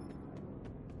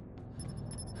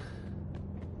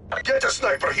 Get a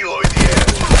sniper helo in the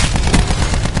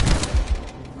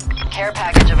air. Care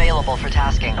package available for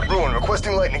tasking. Ruin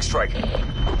requesting lightning strike.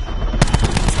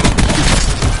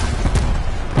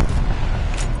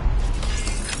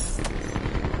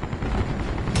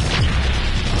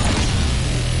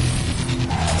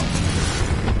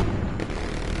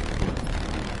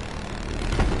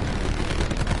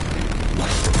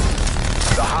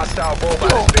 The hostile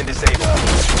robot has been disabled.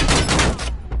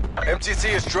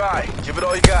 MTC is dry. Give it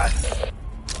all you got.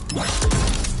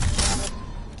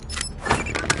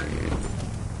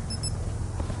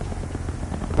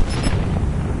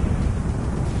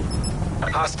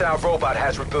 Hostile robot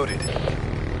has rebooted.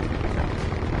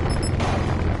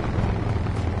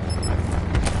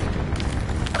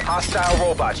 Hostile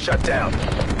robot shut down.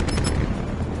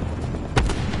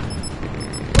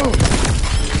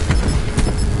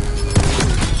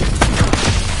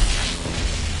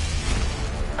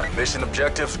 Mission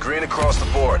objectives green across the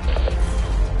board.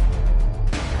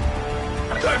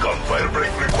 TACOM,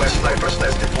 firebreak request sniper's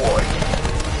nest deploy.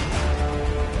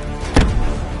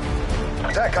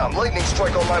 TACOM, lightning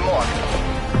strike on my mark.